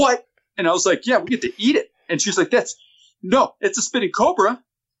like, what? And I was like, yeah, we get to eat it. And she's like, it's a spitting cobra.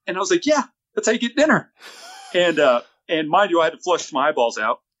 And I was like, yeah, that's how you get dinner. And mind you, I had to flush my eyeballs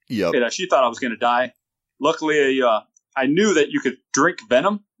out. Yep. And she thought I was going to die. Luckily, I knew that you could drink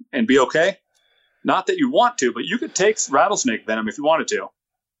venom and be okay. Not that you want to, but you could take rattlesnake venom if you wanted to,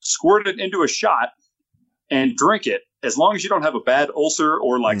 squirt it into a shot and drink it. As long as you don't have a bad ulcer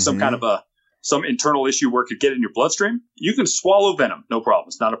or like some kind of some internal issue where it could get in your bloodstream, you can swallow venom. No problem.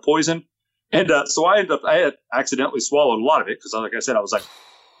 It's not a poison. And so I had accidentally swallowed a lot of it because, like I said, I was like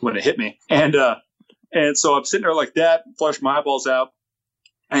when it hit me. And so I'm sitting there like that, flush my eyeballs out,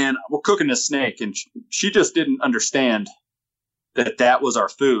 and we're cooking this snake, and she just didn't understand that was our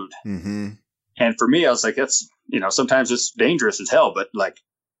food. Mm-hmm. And for me, I was like, that's, sometimes it's dangerous as hell, but like,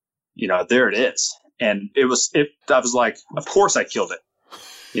 there it is. And I was like, of course I killed it,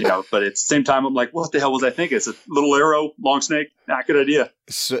 but at the same time, I'm like, what the hell was I thinking? It's a little arrow, long snake. Not a good idea.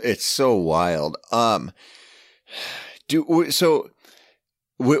 So it's so wild.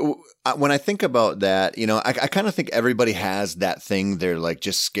 When I think about that, I kind of think everybody has that thing they're like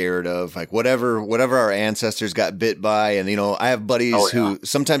just scared of, like whatever our ancestors got bit by. And, I have buddies who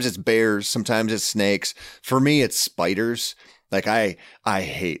sometimes it's bears, sometimes it's snakes. For me, it's spiders. Like I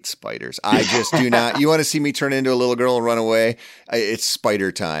hate spiders. I just do not. You want to see me turn into a little girl and run away? It's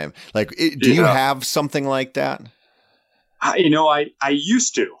spider time. Like, do you have something like that? I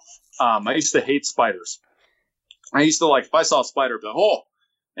used to. I used to hate spiders. I used to, like, if I saw a spider, I'd be like,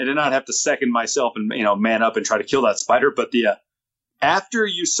 and then I'd have to second myself and, man up and try to kill that spider. But after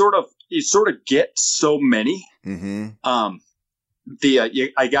you sort of get so many, mm-hmm.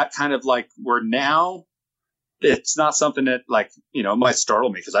 I got kind of like where now it's not something that, like, might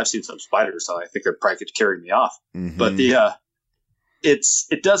startle me, because I've seen some spiders, so I think it probably could carry me off. Mm-hmm. But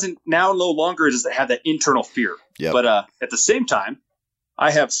it doesn't now, no longer does it have that internal fear. Yep. But at the same time,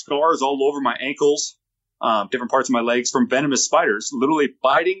 I have scars all over my ankles, different parts of my legs from venomous spiders literally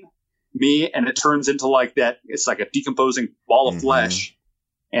biting me, and it turns into like that. It's like a decomposing ball of mm-hmm. flesh,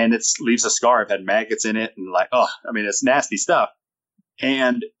 and it leaves a scar. I've had maggots in it, and it's nasty stuff.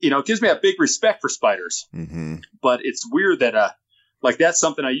 And, it gives me a big respect for spiders, mm-hmm. but it's weird that, that's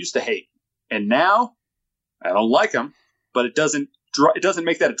something I used to hate. And now I don't like them, but it doesn't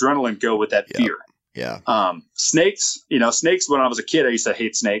make that adrenaline go with that fear. Yeah. Snakes, snakes, when I was a kid, I used to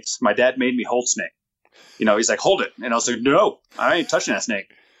hate snakes. My dad made me hold snake. He's like, hold it. And I was like, no, I ain't touching that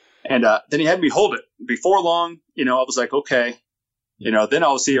snake. And then he had me hold it. Before long, I was like, okay. Then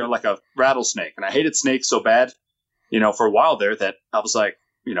I was here like a rattlesnake. And I hated snakes so bad, for a while there, that I was like,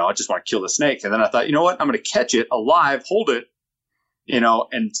 I just want to kill the snake. And then I thought, you know what? I'm going to catch it alive, hold it,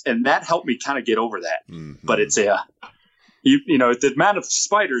 and that helped me kind of get over that. Mm-hmm. But it's the amount of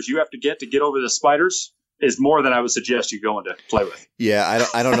spiders you have to get over the spiders is more than I would suggest you going to play with. Yeah,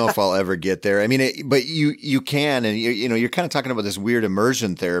 I don't know if I'll ever get there. I mean, but you can, and you're kind of talking about this weird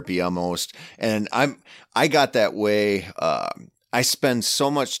immersion therapy almost. And I got that way. I spend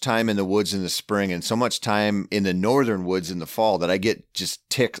so much time in the woods in the spring and so much time in the northern woods in the fall that I get just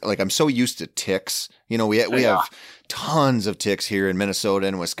ticks. Like, I'm so used to ticks. We have tons of ticks here in Minnesota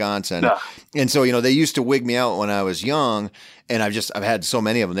and Wisconsin. Yeah. And so, they used to wig me out when I was young, and I've had so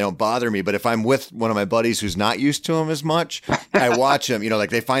many of them. They don't bother me. But if I'm with one of my buddies who's not used to them as much, I watch them, like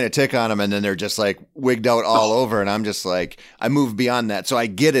they find a tick on them and then they're just like wigged out all over. And I'm just like, I move beyond that. So I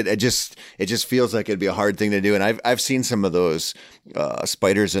get it. It just feels like it'd be a hard thing to do. And I've seen some of those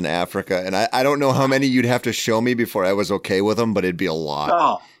spiders in Africa, and I don't know how many you'd have to show me before I was okay with them, but it'd be a lot.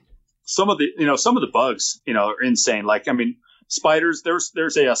 Oh, some of the bugs, are insane. Like, I mean, spiders,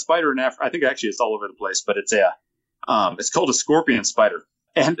 there's a spider in Africa. I think actually it's all over the place, but it's it's called a scorpion spider.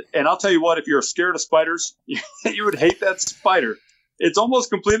 And I'll tell you what, if you're scared of spiders, you would hate that spider. It's almost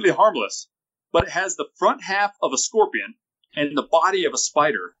completely harmless, but it has the front half of a scorpion and the body of a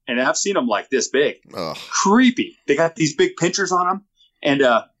spider. And I've seen them like this big. Ugh. Creepy. They got these big pinchers on them.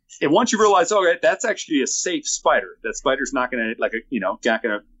 And once you realize, okay, that's actually a safe spider. That spider's not going to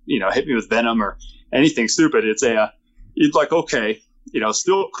hit me with venom or anything stupid. It's you'd like, okay,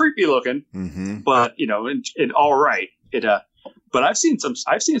 still creepy looking, mm-hmm. but and all right. But I've seen some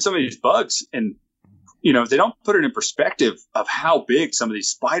of these bugs, and they don't put it in perspective of how big some of these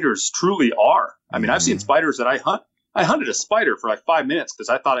spiders truly are. I mean, I've seen spiders that I hunt. I hunted a spider for like 5 minutes because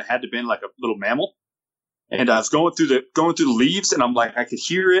I thought it had to be like a little mammal. And I was going through the leaves, and I'm like, I could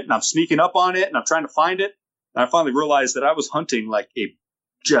hear it, and I'm sneaking up on it, and I'm trying to find it. And I finally realized that I was hunting like a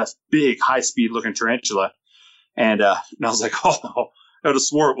just big, high-speed looking tarantula. And I was like, oh, I would have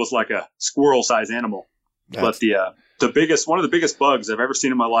swore it was like a squirrel-sized animal. But one of the biggest bugs I've ever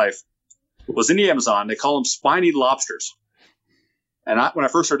seen in my life was in the Amazon. They call them spiny lobsters. And when I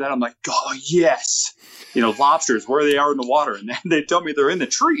first heard that, I'm like, oh, yes. Lobsters, where they are in the water. And then they tell me they're in the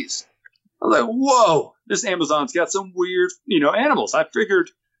trees. I was like, whoa, this Amazon's got some weird, animals. I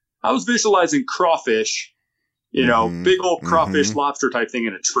was visualizing crawfish, big old crawfish lobster type thing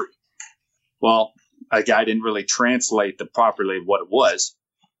in a tree. Well, a guy didn't really translate properly what it was.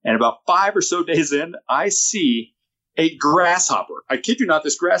 And about 5 or so days in, I see a grasshopper. I kid you not,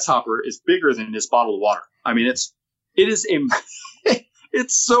 this grasshopper is bigger than this bottle of water. I mean, it's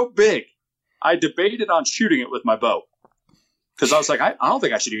so big. I debated on shooting it with my bow because I was like, I don't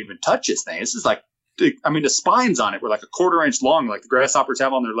think I should even touch this thing. This is like, I mean, the spines on it were like a 1/4 inch long, like the grasshoppers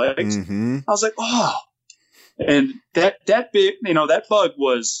have on their legs. Mm-hmm. I was like, oh. And that big, that bug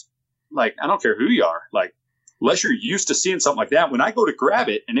was like, I don't care who you are, like, unless you're used to seeing something like that. When I go to grab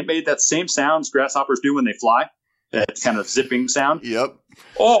it and it made that same sounds grasshoppers do when they fly, that kind of zipping sound. Yep.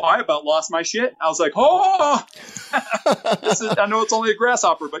 Oh, I about lost my shit. I was like, oh, I know it's only a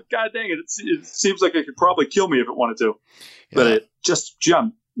grasshopper, but god dang it, it seems like it could probably kill me if it wanted to. Yeah. But it just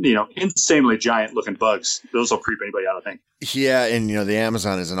jumped, insanely giant looking bugs. Those will creep anybody out, I think. Yeah, and the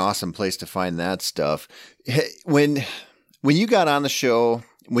Amazon is an awesome place to find that stuff. When you got on the show,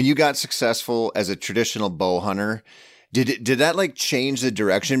 when you got successful as a traditional bow hunter, did that like change the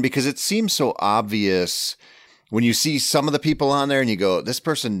direction? Because it seems so obvious when you see some of the people on there and you go, this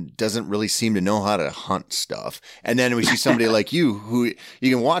person doesn't really seem to know how to hunt stuff. And then we see somebody like you who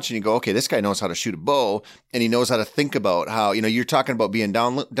you can watch and you go, okay, this guy knows how to shoot a bow and he knows how to think about how, you're talking about being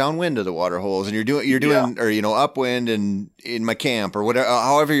downwind of the water holes and you're doing, or, upwind and in my camp or whatever,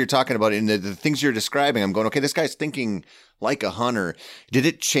 however you're talking about it. And the things you're describing, I'm going, okay, this guy's thinking like a hunter. Did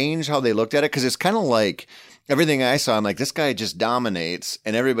it change how they looked at it? Cause it's kind of like, everything I saw, I'm like, this guy just dominates,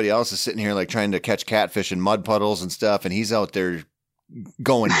 and everybody else is sitting here like trying to catch catfish in mud puddles and stuff, and he's out there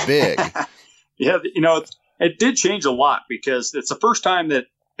going big. Yeah, it did change a lot because it's the first time that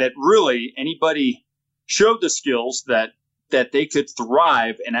really anybody showed the skills that they could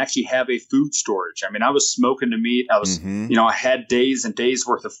thrive and actually have a food storage. I mean, I was smoking the meat. I was, I had days and days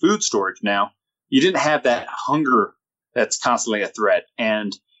worth of food storage. Now, you didn't have that hunger that's constantly a threat,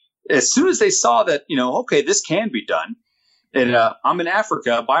 and as soon as they saw that, okay, this can be done, and I'm in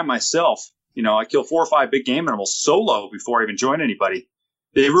Africa by myself, I kill 4 or 5 big game animals solo before I even join anybody.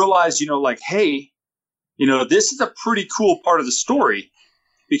 They realized, hey, this is a pretty cool part of the story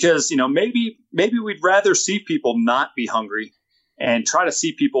because, maybe we'd rather see people not be hungry and try to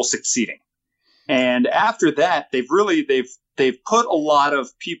see people succeeding. And after that, they've put a lot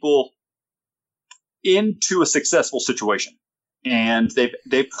of people into a successful situation. And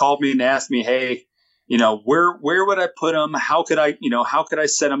they've called me and asked me, hey, where would I put them? How could I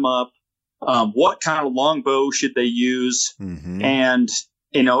set them up? What kind of longbow should they use? Mm-hmm. And,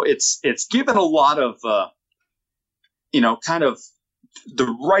 it's given a lot of, kind of the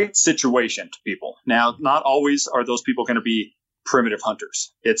right situation to people. Now, not always are those people going to be primitive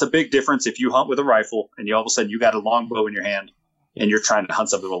hunters. It's a big difference if you hunt with a rifle and you all of a sudden you got a longbow in your hand and you're trying to hunt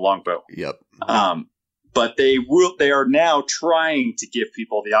something with a longbow. Yep. But they are now trying to give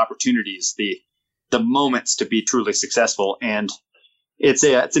people the opportunities, the moments to be truly successful. And it's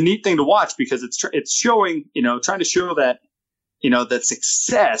a neat thing to watch because it's showing, trying to show that, that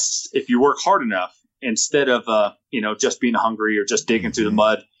success, if you work hard enough, instead of, just being hungry or just digging through the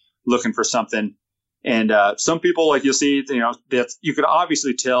mud, looking for something. And some people, like you'll see, that you could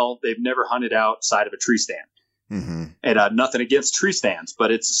obviously tell they've never hunted outside of a tree stand. Mm-hmm. And nothing against tree stands,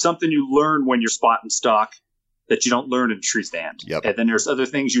 but it's something you learn when you're spotting stock that you don't learn in a tree stand. Yep. And then there's other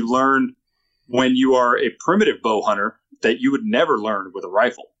things you learn when you are a primitive bow hunter that you would never learn with a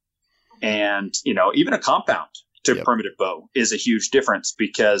rifle. And, even a compound to Yep. primitive bow is a huge difference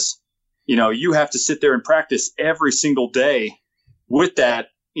because, you have to sit there and practice every single day with that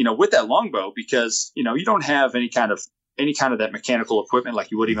longbow because, you don't have any kind of that mechanical equipment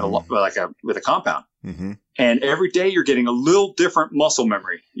like you would even with a compound. Mm-hmm. And every day you're getting a little different muscle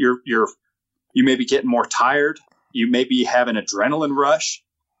memory. You may be getting more tired. You may be having adrenaline rush.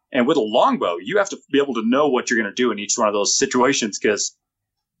 And with a longbow, you have to be able to know what you're going to do in each one of those situations because,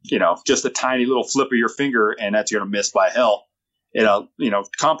 just a tiny little flip of your finger and that's going to miss by hell.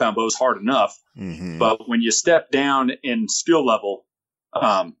 Compound bow is hard enough. Mm-hmm. But when you step down in skill level,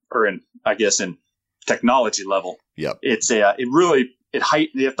 or in technology level, yep. You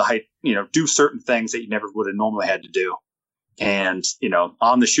have to do certain things that you never would have normally had to do. And,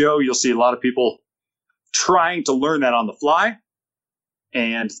 on the show, you'll see a lot of people trying to learn that on the fly,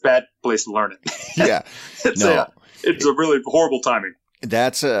 and it's a bad place to learn it. Yeah. It's a really horrible timing.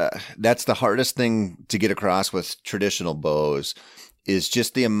 That's the hardest thing to get across with traditional bows is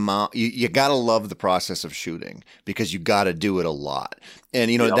just the amount you got to love the process of shooting because you got to do it a lot. And,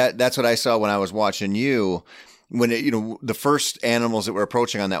 that's what I saw when I was watching you. When the first animals that were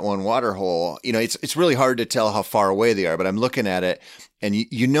approaching on that one water hole, it's really hard to tell how far away they are, but I'm looking at it and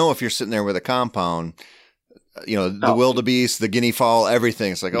if you're sitting there with a compound, the wildebeest, the guinea fowl,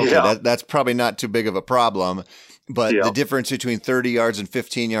 everything. It's like, okay, that's probably not too big of a problem. But the difference between 30 yards and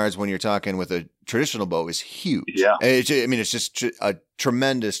 15 yards when you're talking with a traditional bow is huge. Yeah. It's just a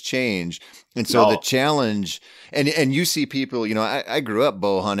tremendous change. And so the challenge, and you see people, I grew up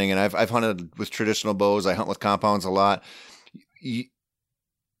bow hunting and I've hunted with traditional bows. I hunt with compounds a lot.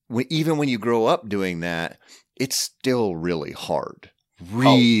 even when you grow up doing that, it's still really hard.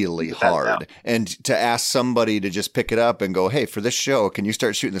 Really hard. And to ask somebody to just pick it up and go, hey, for this show, can you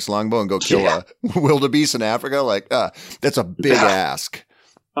start shooting this longbow and go kill a wildebeest in Africa? Like, that's a big ask.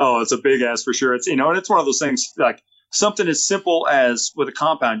 Oh, it's a big ask for sure. It's, and it's one of those things, like something as simple as with a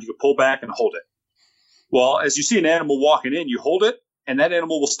compound, you can pull back and hold it. Well, as you see an animal walking in, you hold it and that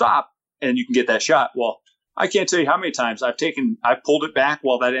animal will stop and you can get that shot. Well, I can't tell you how many times I've pulled it back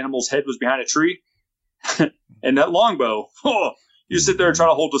while that animal's head was behind a tree. And that longbow, you sit there and try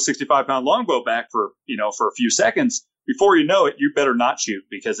to hold a 65-pound longbow back for a few seconds. Before you know it, you better not shoot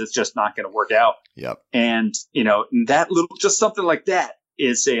because it's just not going to work out. Yep. And, that little, just something like that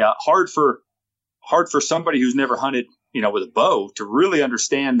is hard for somebody who's never hunted, with a bow to really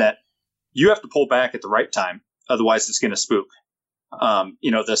understand that you have to pull back at the right time. Otherwise it's going to spook.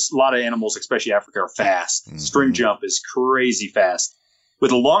 There's a lot of animals, especially Africa, are fast. Mm-hmm. String jump is crazy fast.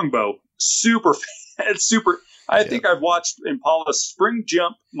 With a longbow, super fast, super. I think I've watched Impala spring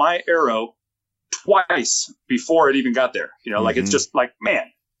jump my arrow twice before it even got there. Like it's just like, man,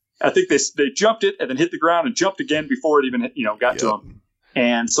 I think they jumped it and then hit the ground and jumped again before it even, got to them.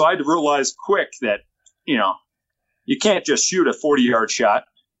 And so I had to realize quick that, you can't just shoot a 40-yard shot.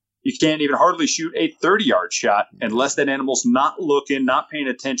 You can't even hardly shoot a 30-yard shot unless that animal's not looking, not paying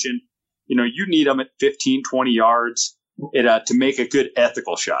attention. You need them at 15, 20 yards to make a good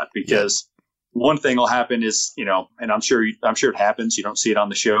ethical shot because one thing will happen is, and I'm sure it happens. You don't see it on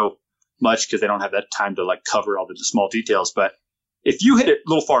the show much because they don't have that time to like cover all the small details. But if you hit it a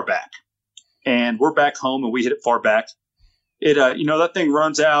little far back and we're back home and we hit it far back, that thing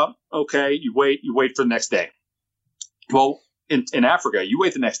runs out. Okay. You wait for the next day. Well, in Africa, you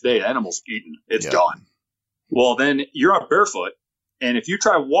wait the next day, the animal's eaten. It's gone. Well, then you're on barefoot. And if you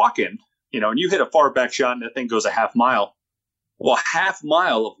try walking, and you hit a far back shot and that thing goes a half mile, well, half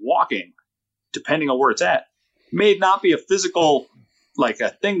mile of walking, depending on where it's at, may not be a physical, like a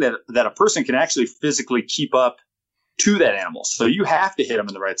thing that a person can actually physically keep up to that animal. So you have to hit them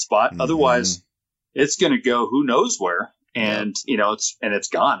in the right spot. Mm-hmm. Otherwise, it's going to go who knows where. And, it's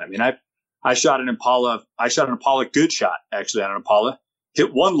gone. I mean, I shot an Impala. Good shot, actually, on an Impala.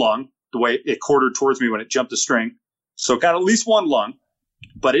 Hit one lung the way it quartered towards me when it jumped the string. So got at least one lung.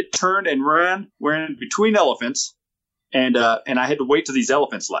 But it turned and ran between elephants. And I had to wait till these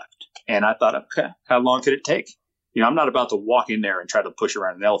elephants left. And I thought, okay, how long could it take? I'm not about to walk in there and try to push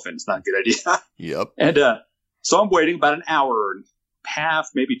around an elephant. It's not a good idea. Yep. And so I'm waiting about an hour and a half,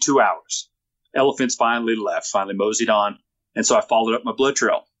 maybe 2 hours. Elephants finally left, finally moseyed on. And so I followed up my blood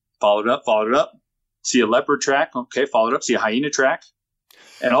trail. Followed it up. See a leopard track. Okay, followed up. See a hyena track.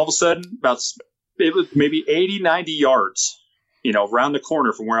 And all of a sudden, it was maybe 80, 90 yards, around the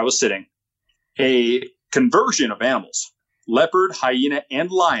corner from where I was sitting, a conversion of animals, leopard, hyena, and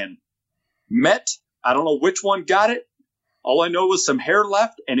lion met. I don't know which one got it. All I know was some hair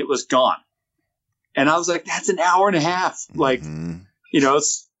left and it was gone. And I was like, that's an hour and a half. Like,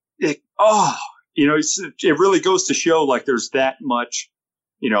 it really goes to show like there's that much,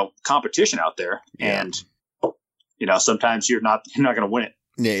 competition out there. Yeah. And, sometimes you're not going to win it.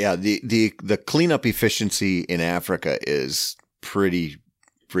 Yeah. The cleanup efficiency in Africa is pretty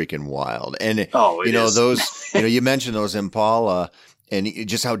freaking wild. And, those, you mentioned those Impala and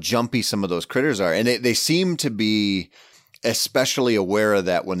just how jumpy some of those critters are. And they seem to be especially aware of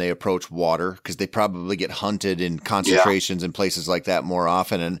that when they approach water because they probably get hunted in concentrations in places like that more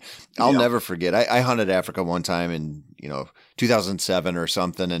often. And I'll never forget, I hunted Africa one time in, 2007 or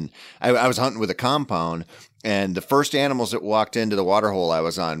something. And I was hunting with a compound and the first animals that walked into the water hole I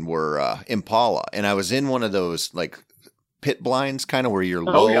was on were Impala. And I was in one of those like pit blinds kind of where you're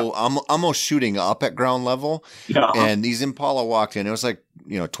low, almost shooting up at ground level. Yeah. And these Impala walked in. It was like,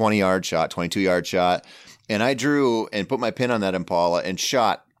 20-yard shot, 22-yard shot. And I drew and put my pin on that Impala and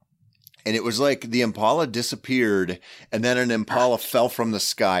shot. And it was like the Impala disappeared and then an Impala fell from the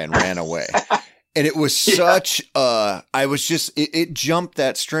sky and ran away. And it was such it jumped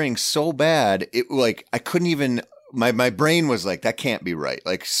that string so bad. It like, I couldn't even, my brain was like, that can't be right.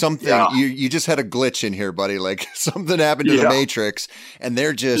 Like something, you just had a glitch in here, buddy. Like something happened to the Matrix and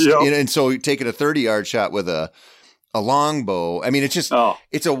they're just, and so taking a 30-yard shot with a longbow. I mean, it's just,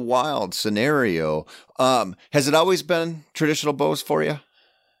 it's a wild scenario. Has it always been traditional bows for you?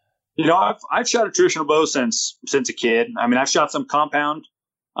 I've shot a traditional bow since a kid. I mean, I've shot some compound,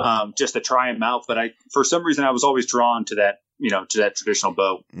 just to try them out, but for some reason I was always drawn to that, to that traditional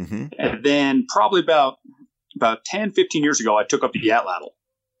bow. Mm-hmm. And then probably about 10, 15 years ago, I took up the atlatl.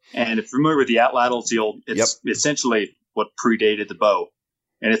 And if you're familiar with the atlatl, it's essentially what predated the bow.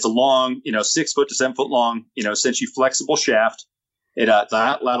 and it's a long, 6 foot to 7 foot long, essentially flexible shaft. The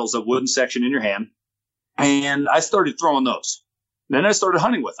atlatl a wooden section in your hand. And I started throwing those. Then I started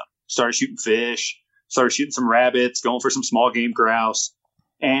hunting with them. Started shooting fish, started shooting some rabbits, going for some small game grouse.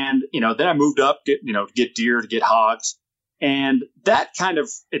 And, then I moved up, to get deer, to get hogs. And that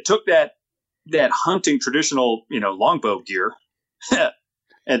it took that hunting traditional, longbow gear.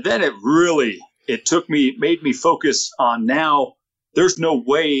 And then made me focus on now there's no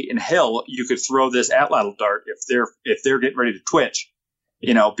way in hell you could throw this atlatl dart if they're getting ready to twitch,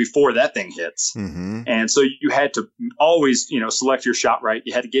 before that thing hits. Mm-hmm. And so you had to always, select your shot right.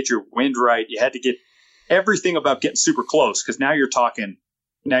 You had to get your wind right. You had to get everything about getting super close, because now you're talking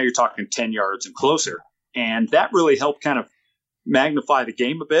 10 yards and closer. And that really helped kind of magnify the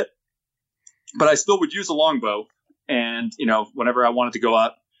game a bit. But I still would use a longbow, and, whenever I wanted to go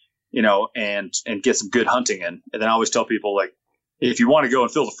out, and get some good hunting in. And then I always tell people, like, if you want to go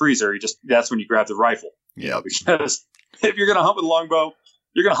and fill the freezer, that's when you grab the rifle. Yeah. Because if you're going to hunt with a longbow,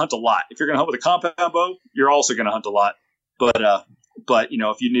 you're going to hunt a lot. If you're going to hunt with a compound bow, you're also going to hunt a lot. But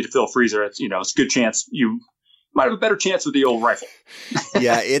if you need to fill a freezer, it's a good chance you might have a better chance with the old rifle.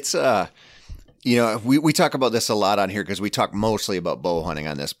 Yeah, it's we talk about this a lot on here because we talk mostly about bow hunting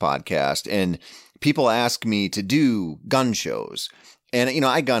on this podcast, and people ask me to do gun shows, and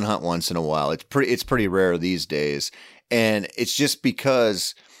I gun hunt once in a while. It's pretty rare these days, and it's just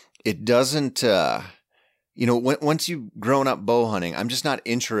because it doesn't. Once you've grown up bow hunting, I'm just not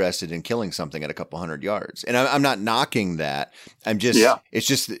interested in killing something at a couple hundred yards. And I'm not knocking that. It's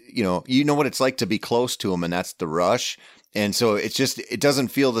just, what it's like to be close to them, and that's the rush. And so it doesn't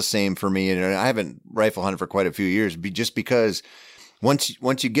feel the same for me. And I haven't rifle hunted for quite a few years, just because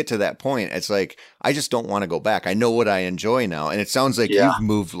once you get to that point, it's like, I just don't want to go back. I know what I enjoy now. And it sounds like you've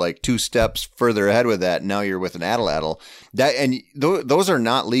moved like 2 steps further ahead with that. Now you're with an atlatl. Those are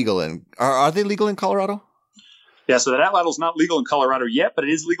not legal are they legal in Colorado? Yeah, so that atlatl is not legal in Colorado yet, but it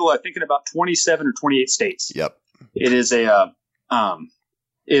is legal, I think, in about 27 or 28 states. Yep. It is it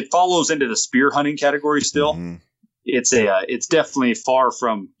follows into the spear hunting category still. Mm-hmm. It's definitely far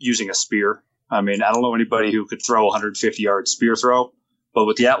from using a spear. I mean, I don't know anybody who could throw a 150-yard spear throw, but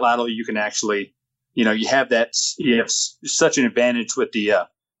with the atlatl, you can actually, you have such an advantage with the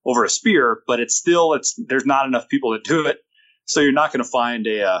over a spear, but there's not enough people that do it, so you're not going to find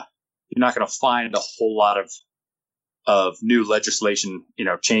a whole lot of new legislation,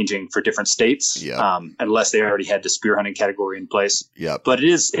 changing for different states, unless they already had the spear hunting category in place. Yeah. But it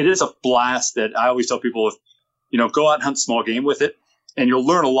is a blast that I always tell people, go out and hunt small game with it, and you'll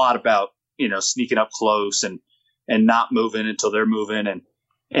learn a lot about, sneaking up close and not moving until they're moving. And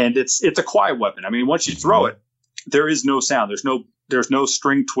it's a quiet weapon. I mean, once you throw it, there is no sound. There's no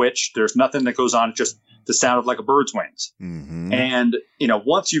string twitch. There's nothing that goes on. It's just the sound of like a bird's wings. Mm-hmm. And,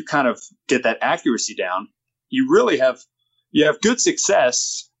 once you kind of get that accuracy down, you really have good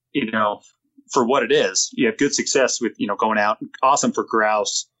success, for what it is. You have good success with, going out. Awesome for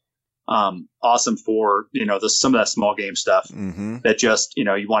grouse. Awesome for, some of that small game stuff that just,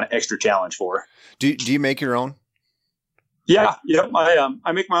 you want an extra challenge for. Do you make your own? Yeah.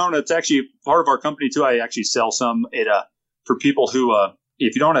 I make my own. It's actually part of our company too. I actually sell some for people who,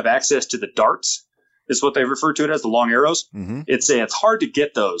 if you don't have access to the darts, is what they refer to it as, the long arrows. Mm-hmm. It's hard to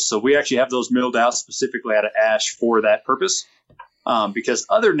get those. So we actually have those milled out specifically out of ash for that purpose. Because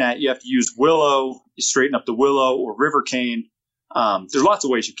other than that, you have to use willow, you straighten up the willow, or river cane. There's lots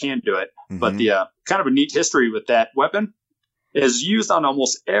of ways you can do it. Mm-hmm. But the kind of a neat history with that weapon is used on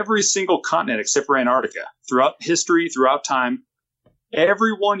almost every single continent except for Antarctica. Throughout history, throughout time,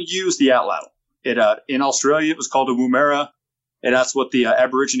 everyone used the atlatl. In Australia, it was called a woomera, and that's what the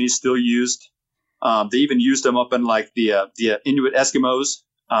Aborigines still used. They even used them up in like the Inuit Eskimos,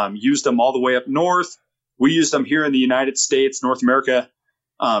 used them all the way up north. We used them here in the United States, North America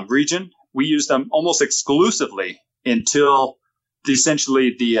region. We used them almost exclusively until we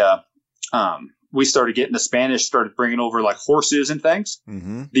started getting the Spanish started bringing over like horses and things.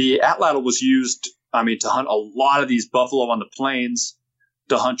 Mm-hmm. The atlatl was used, to hunt a lot of these buffalo on the plains,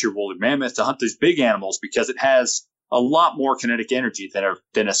 to hunt your woolly mammoth, to hunt these big animals, because it has a lot more kinetic energy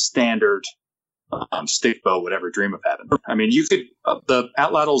than a standard stick bow would ever dream of having. I mean, you could the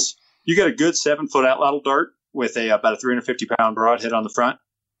atlatls. You get a good 7-foot atlatl dart with about a 350-pound broadhead on the front,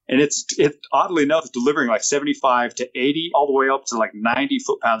 and it's oddly enough delivering like 75 to 80 all the way up to like 90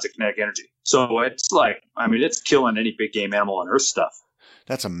 foot-pounds of kinetic energy. So it's like, it's killing any big game animal on Earth stuff.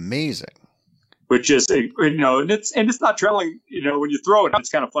 That's amazing. Which is and it's not trailing. When you throw it, it's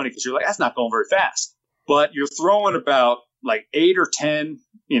kind of funny because you're like, that's not going very fast, but you're throwing about like 8 or 10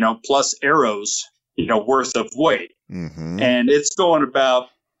 plus arrows, worth of weight. Mm-hmm. And it's going about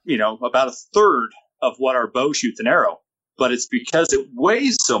a third of what our bow shoots an arrow. But it's because it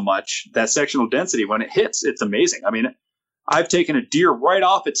weighs so much, that sectional density, when it hits, it's amazing. I mean, I've taken a deer right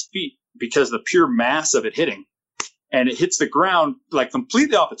off its feet because of the pure mass of it hitting, and it hits the ground like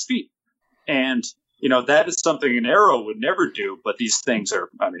completely off its feet. And, that is something an arrow would never do. But these things are,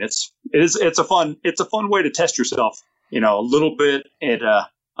 I mean, it's a fun way to test yourself, a little bit.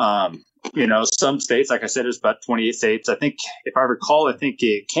 Some states, like I said, there's about 28 states. I think, if I recall,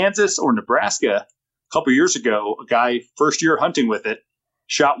 Kansas or Nebraska, a couple years ago, a guy first year hunting with it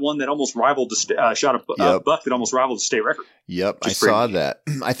shot one that almost rivaled a buck that almost rivaled the state record. Yep, I saw that.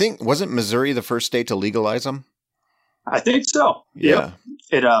 I think, wasn't Missouri the first state to legalize them? I think so. Yeah.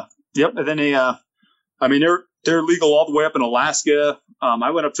 Yep. And then they're legal all the way up in Alaska.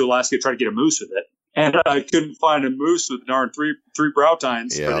 I went up to Alaska to try to get a moose with it, and I couldn't find a moose with darn three brow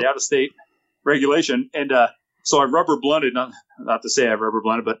tines for the out of state regulation. And so I rubber blunted, not to say I rubber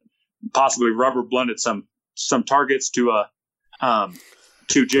blunted, but possibly rubber blunted some targets to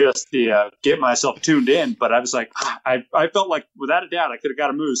just get myself tuned in. But I was like, I felt like without a doubt I could have got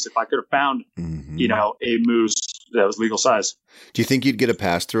a moose if I could have found a moose that was legal size. Do you think you'd get a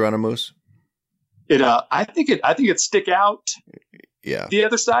pass through on a moose? I think it'd stick out. Yeah. The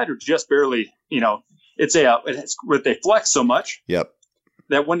other side, or just barely. They flex so much. Yep.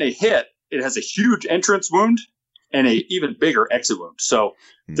 That when they hit, it has a huge entrance wound and a even bigger exit wound. So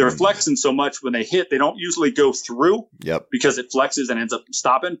they're flexing so much when they hit, they don't usually go through. Yep. Because it flexes and ends up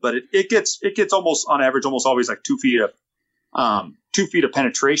stopping. But it gets almost on average almost always like 2 feet of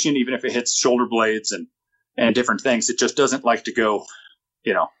penetration, even if it hits shoulder blades and different things. It just doesn't like to go,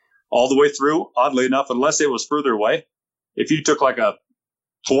 all the way through. Oddly enough, unless it was further away. If you took like a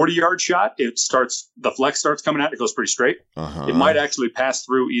 40-yard shot, the flex starts coming out. It goes pretty straight. Uh-huh. It might actually pass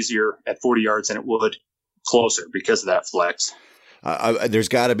through easier at 40 yards than it would closer because of that flex. There's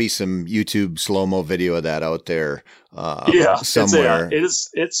got to be some YouTube slow-mo video of that out there. Somewhere.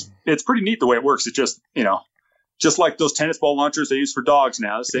 It's pretty neat the way it works. It just, just like those tennis ball launchers they use for dogs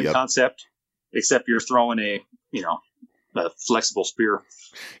now, same concept, except you're throwing a flexible spear.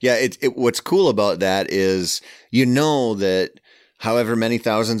 Yeah. What's cool about that is, that however many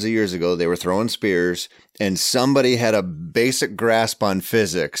thousands of years ago, they were throwing spears, and somebody had a basic grasp on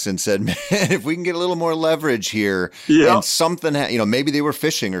physics and said, man, if we can get a little more leverage here, and something, maybe they were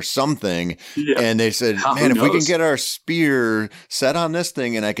fishing or something, and they said, man, if we can get our spear set on this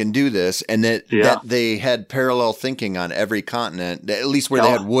thing and I can do this, and that they had parallel thinking on every continent, at least where they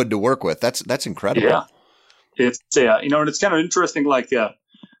had wood to work with. That's incredible. Yeah. It's, and it's kind of interesting, like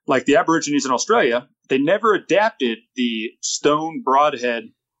the Aborigines in Australia, they never adapted the stone broadhead,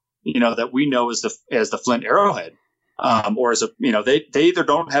 that we know as the flint arrowhead, or as they either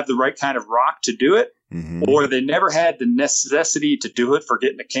don't have the right kind of rock to do it, or they never had the necessity to do it for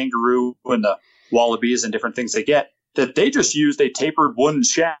getting the kangaroo and the wallabies and different things they get. That they just used a tapered wooden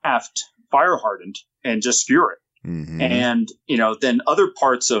shaft, fire hardened, and just skewer it. And then other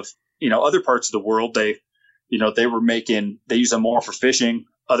parts of the world, they use them more for fishing.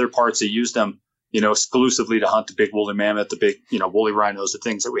 Other parts they used them, exclusively to hunt the big woolly mammoth, the big, woolly rhinos, the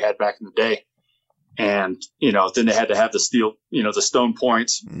things that we had back in the day. And, then they had to have the steel, the stone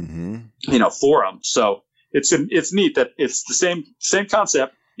points, for them. So it's neat that it's the same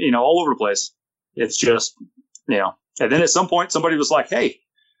concept, all over the place. It's just, and then at some point somebody was like, hey,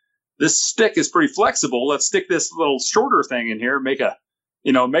 this stick is pretty flexible. Let's stick this little shorter thing in here, make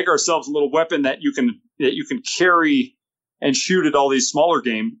ourselves a little weapon that you can carry and shoot at all these smaller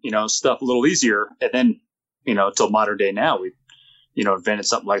game, stuff a little easier. And then, till modern day now, we, invented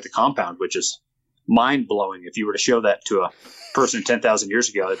something like the compound, which is mind blowing. If you were to show that to a person 10,000 years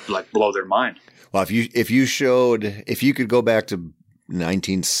ago, it'd like blow their mind. Well, if you could go back to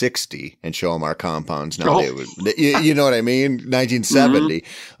 1960 and show them our compounds now, they would, you know what I mean? 1970.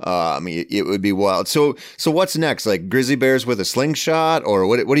 It would be wild. So what's next? Like grizzly bears with a slingshot, or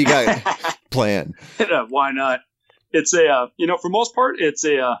what do you got planned? Why not? It's for most part,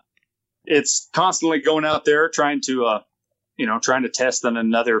 it's constantly going out there trying to test on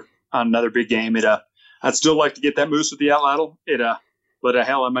another big game. I'd still like to get that moose with the atlatl. But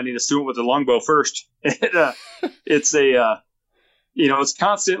hell, I might need to do it with the longbow first. It's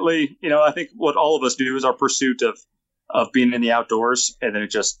constantly, I think what all of us do is our pursuit of being in the outdoors. And then it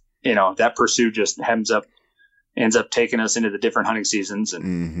just, that pursuit just ends up taking us into the different hunting seasons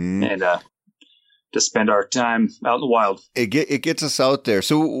and to spend our time out in the wild. It gets us out there.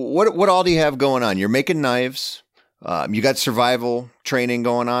 So what all do you have going on? You're making knives. You got survival training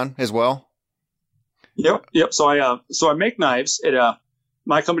going on as well. Yep. So I make knives.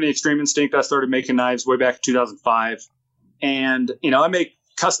 my company, Extreme Instinct, I started making knives way back in 2005. And, I make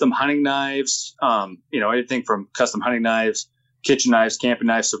custom hunting knives, anything from custom hunting knives, kitchen knives, camping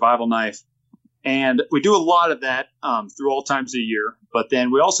knives, survival knife. And we do a lot of that through all times of the year. But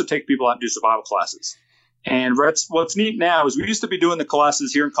then we also take people out and do survival classes. And what's neat now is we used to be doing the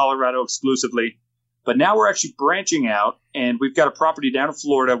classes here in Colorado exclusively. But now we're actually branching out, and we've got a property down in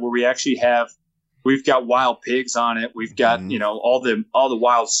Florida where we've got wild pigs on it. We've got, all the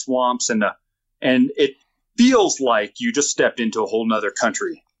wild swamps and it feels like you just stepped into a whole nother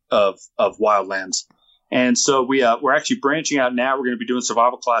country of wildlands. And so we're actually branching out now. We're going to be doing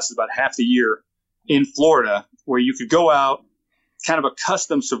survival classes about half the year in Florida, where you could go out, kind of a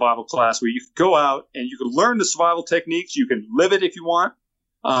custom survival class where you could go out and you could learn the survival techniques. You can live it if you want.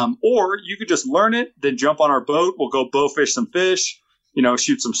 Or you could just learn it, then jump on our boat. We'll go bow fish some fish,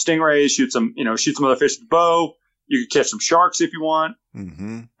 shoot some stingrays, shoot some other fish with the bow. You could catch some sharks if you want.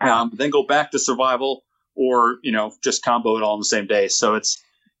 Mm-hmm. Then go back to survival, or, just combo it all in the same day. So it's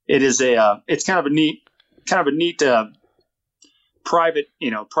kind of a neat private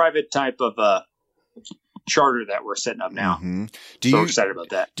type of, charter that we're setting up now. Mm-hmm. We're excited about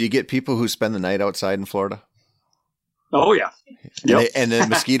that. Do you get people who spend the night outside in Florida? Oh yeah. Yep. And the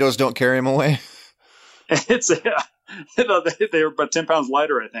mosquitoes don't carry them away? They were about 10 pounds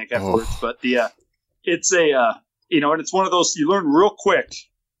lighter, I think, afterwards. Oh. But and it's one of those, you learn real quick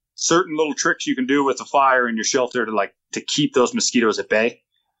certain little tricks you can do with a fire in your shelter to keep those mosquitoes at bay.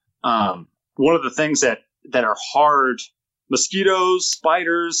 One of the things that are hard, mosquitoes,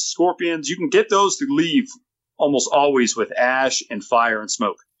 spiders, scorpions, you can get those to leave almost always with ash and fire and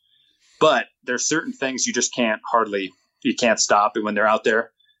smoke. But there's certain things you just can't stop it when they're out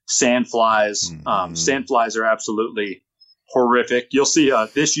there. Sandflies. Sandflies are absolutely horrific. You'll see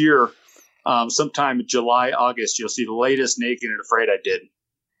this year, sometime in July, August, you'll see the latest Naked and Afraid I did.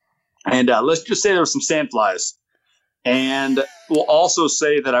 And let's just say there were some sandflies. And we'll also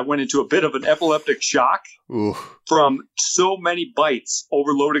say that I went into a bit of an epileptic shock from so many bites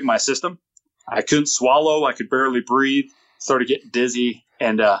overloading my system. I couldn't swallow. I could barely breathe. Started getting dizzy.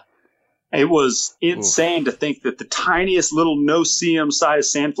 And it was insane to think that the tiniest little no-see-em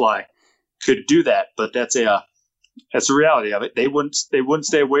sized sandfly could do that. But that's the reality of it. They wouldn't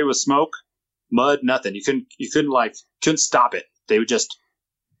stay away with smoke, mud, nothing. You couldn't stop it. They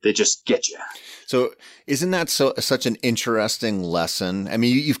just get you. So isn't that such an interesting lesson? I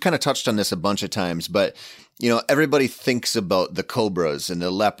mean, you've kind of touched on this a bunch of times, but everybody thinks about the cobras and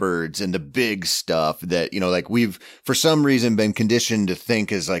the leopards and the big stuff that, we've for some reason been conditioned to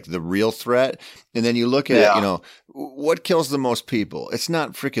think is like the real threat. And then you look at, what kills the most people? It's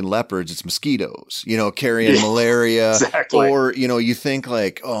not freaking leopards, it's mosquitoes, carrying malaria. Exactly. Or, you think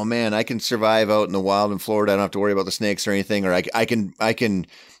like, oh man, I can survive out in the wild in Florida. I don't have to worry about the snakes or anything, or I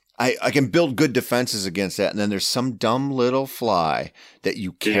can build good defenses against that. And then there's some dumb little fly that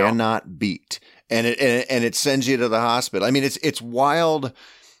you cannot beat. And it sends you to the hospital. I mean, it's wild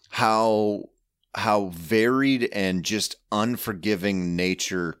how varied and just unforgiving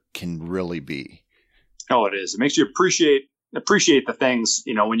nature can really be. Oh, it is. It makes you appreciate the things,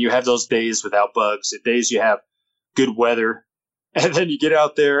 when you have those days without bugs, the days you have good weather, and then you get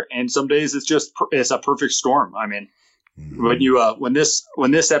out there and some days it's a perfect storm. I mean, when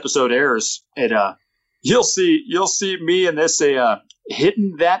this episode airs, you'll see me and this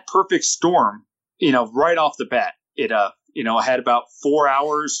hitting that perfect storm, right off the bat. I had about 4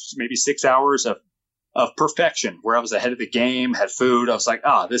 hours, maybe 6 hours of perfection where I was ahead of the game, had food. I was like,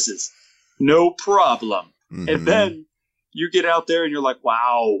 this is no problem. Mm-hmm. And then you get out there and you're like,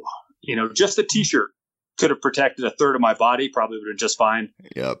 wow, just a t-shirt could have protected a third of my body, probably would have been just fine.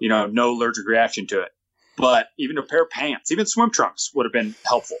 Yep. No allergic reaction to it. But even a pair of pants, even swim trunks would have been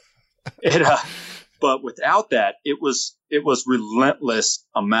helpful. But without that, it was relentless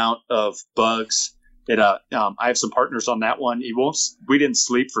amount of bugs. I have some partners on that one. We didn't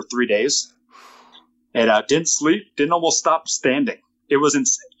sleep for 3 days. And didn't sleep, didn't almost stop standing. It was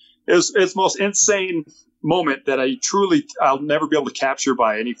the most insane moment that I'll never be able to capture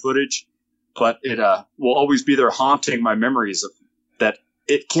by any footage. But it will always be there haunting my memories of that.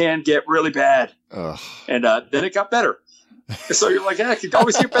 It can get really bad. Ugh. And then it got better. So you're like, it could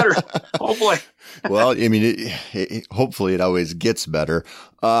always get better. Hopefully. Well, I mean, hopefully it always gets better.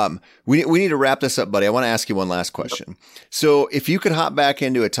 We need to wrap this up, buddy. I want to ask you one last question. So if you could hop back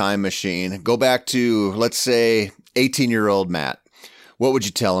into a time machine, go back to, let's say, 18-year-old Matt, what would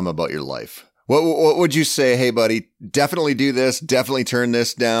you tell him about your life? What would you say? Hey, buddy, definitely do this. Definitely turn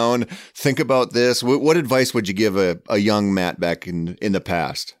this down. Think about this. What advice would you give a young Matt back in the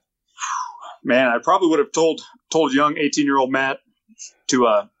past? Man, I probably would have told young 18-year-old Matt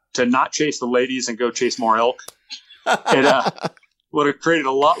to not chase the ladies and go chase more elk. It would have created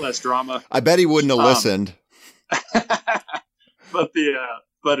a lot less drama. I bet he wouldn't have listened.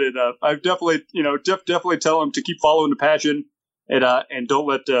 I've definitely, definitely tell him to keep following the passion, and don't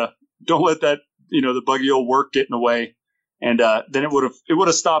let that, the buggy old work get in the way. And then it would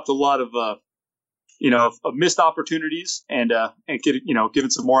have stopped a lot of of missed opportunities and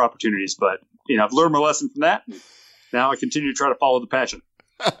given some more opportunities. But I've learned my lesson from that. And now I continue to try to follow the passion.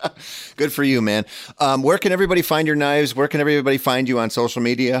 Good for you, man. Where can everybody find your knives? Where can everybody find you on social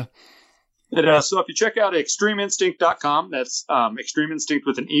media? So if you check out extremeinstinct.com, that's Extreme Instinct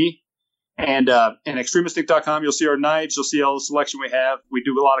with an E. And extremeinstinct.com, you'll see our knives. You'll see all the selection we have. We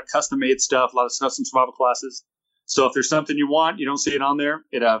do a lot of custom-made stuff, a lot of custom survival classes. So if there's something you want, you don't see it on there,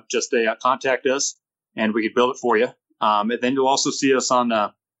 contact us, and we can build it for you. And then you'll also see us on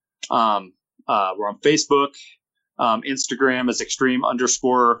we're on Facebook, Instagram is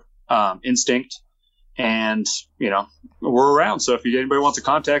extreme_instinct, and we're around. So if anybody wants to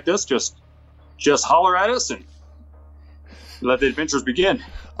contact us, just holler at us and let the adventures begin.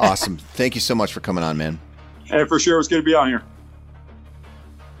 Awesome. Thank you so much for coming on, man. And for sure, it's good to be on here.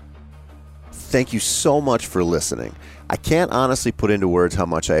 Thank you so much for listening. I can't honestly put into words how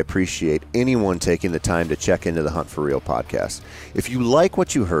much I appreciate anyone taking the time to check into the Hunt for Real podcast. If you like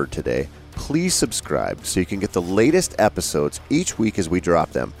what you heard today, please subscribe so you can get the latest episodes each week as we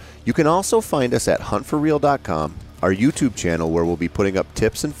drop them. You can also find us at huntforreal.com, our YouTube channel where we'll be putting up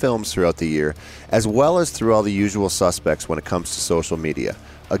tips and films throughout the year, as well as through all the usual suspects when it comes to social media.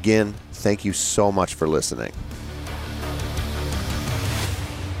 Again, thank you so much for listening.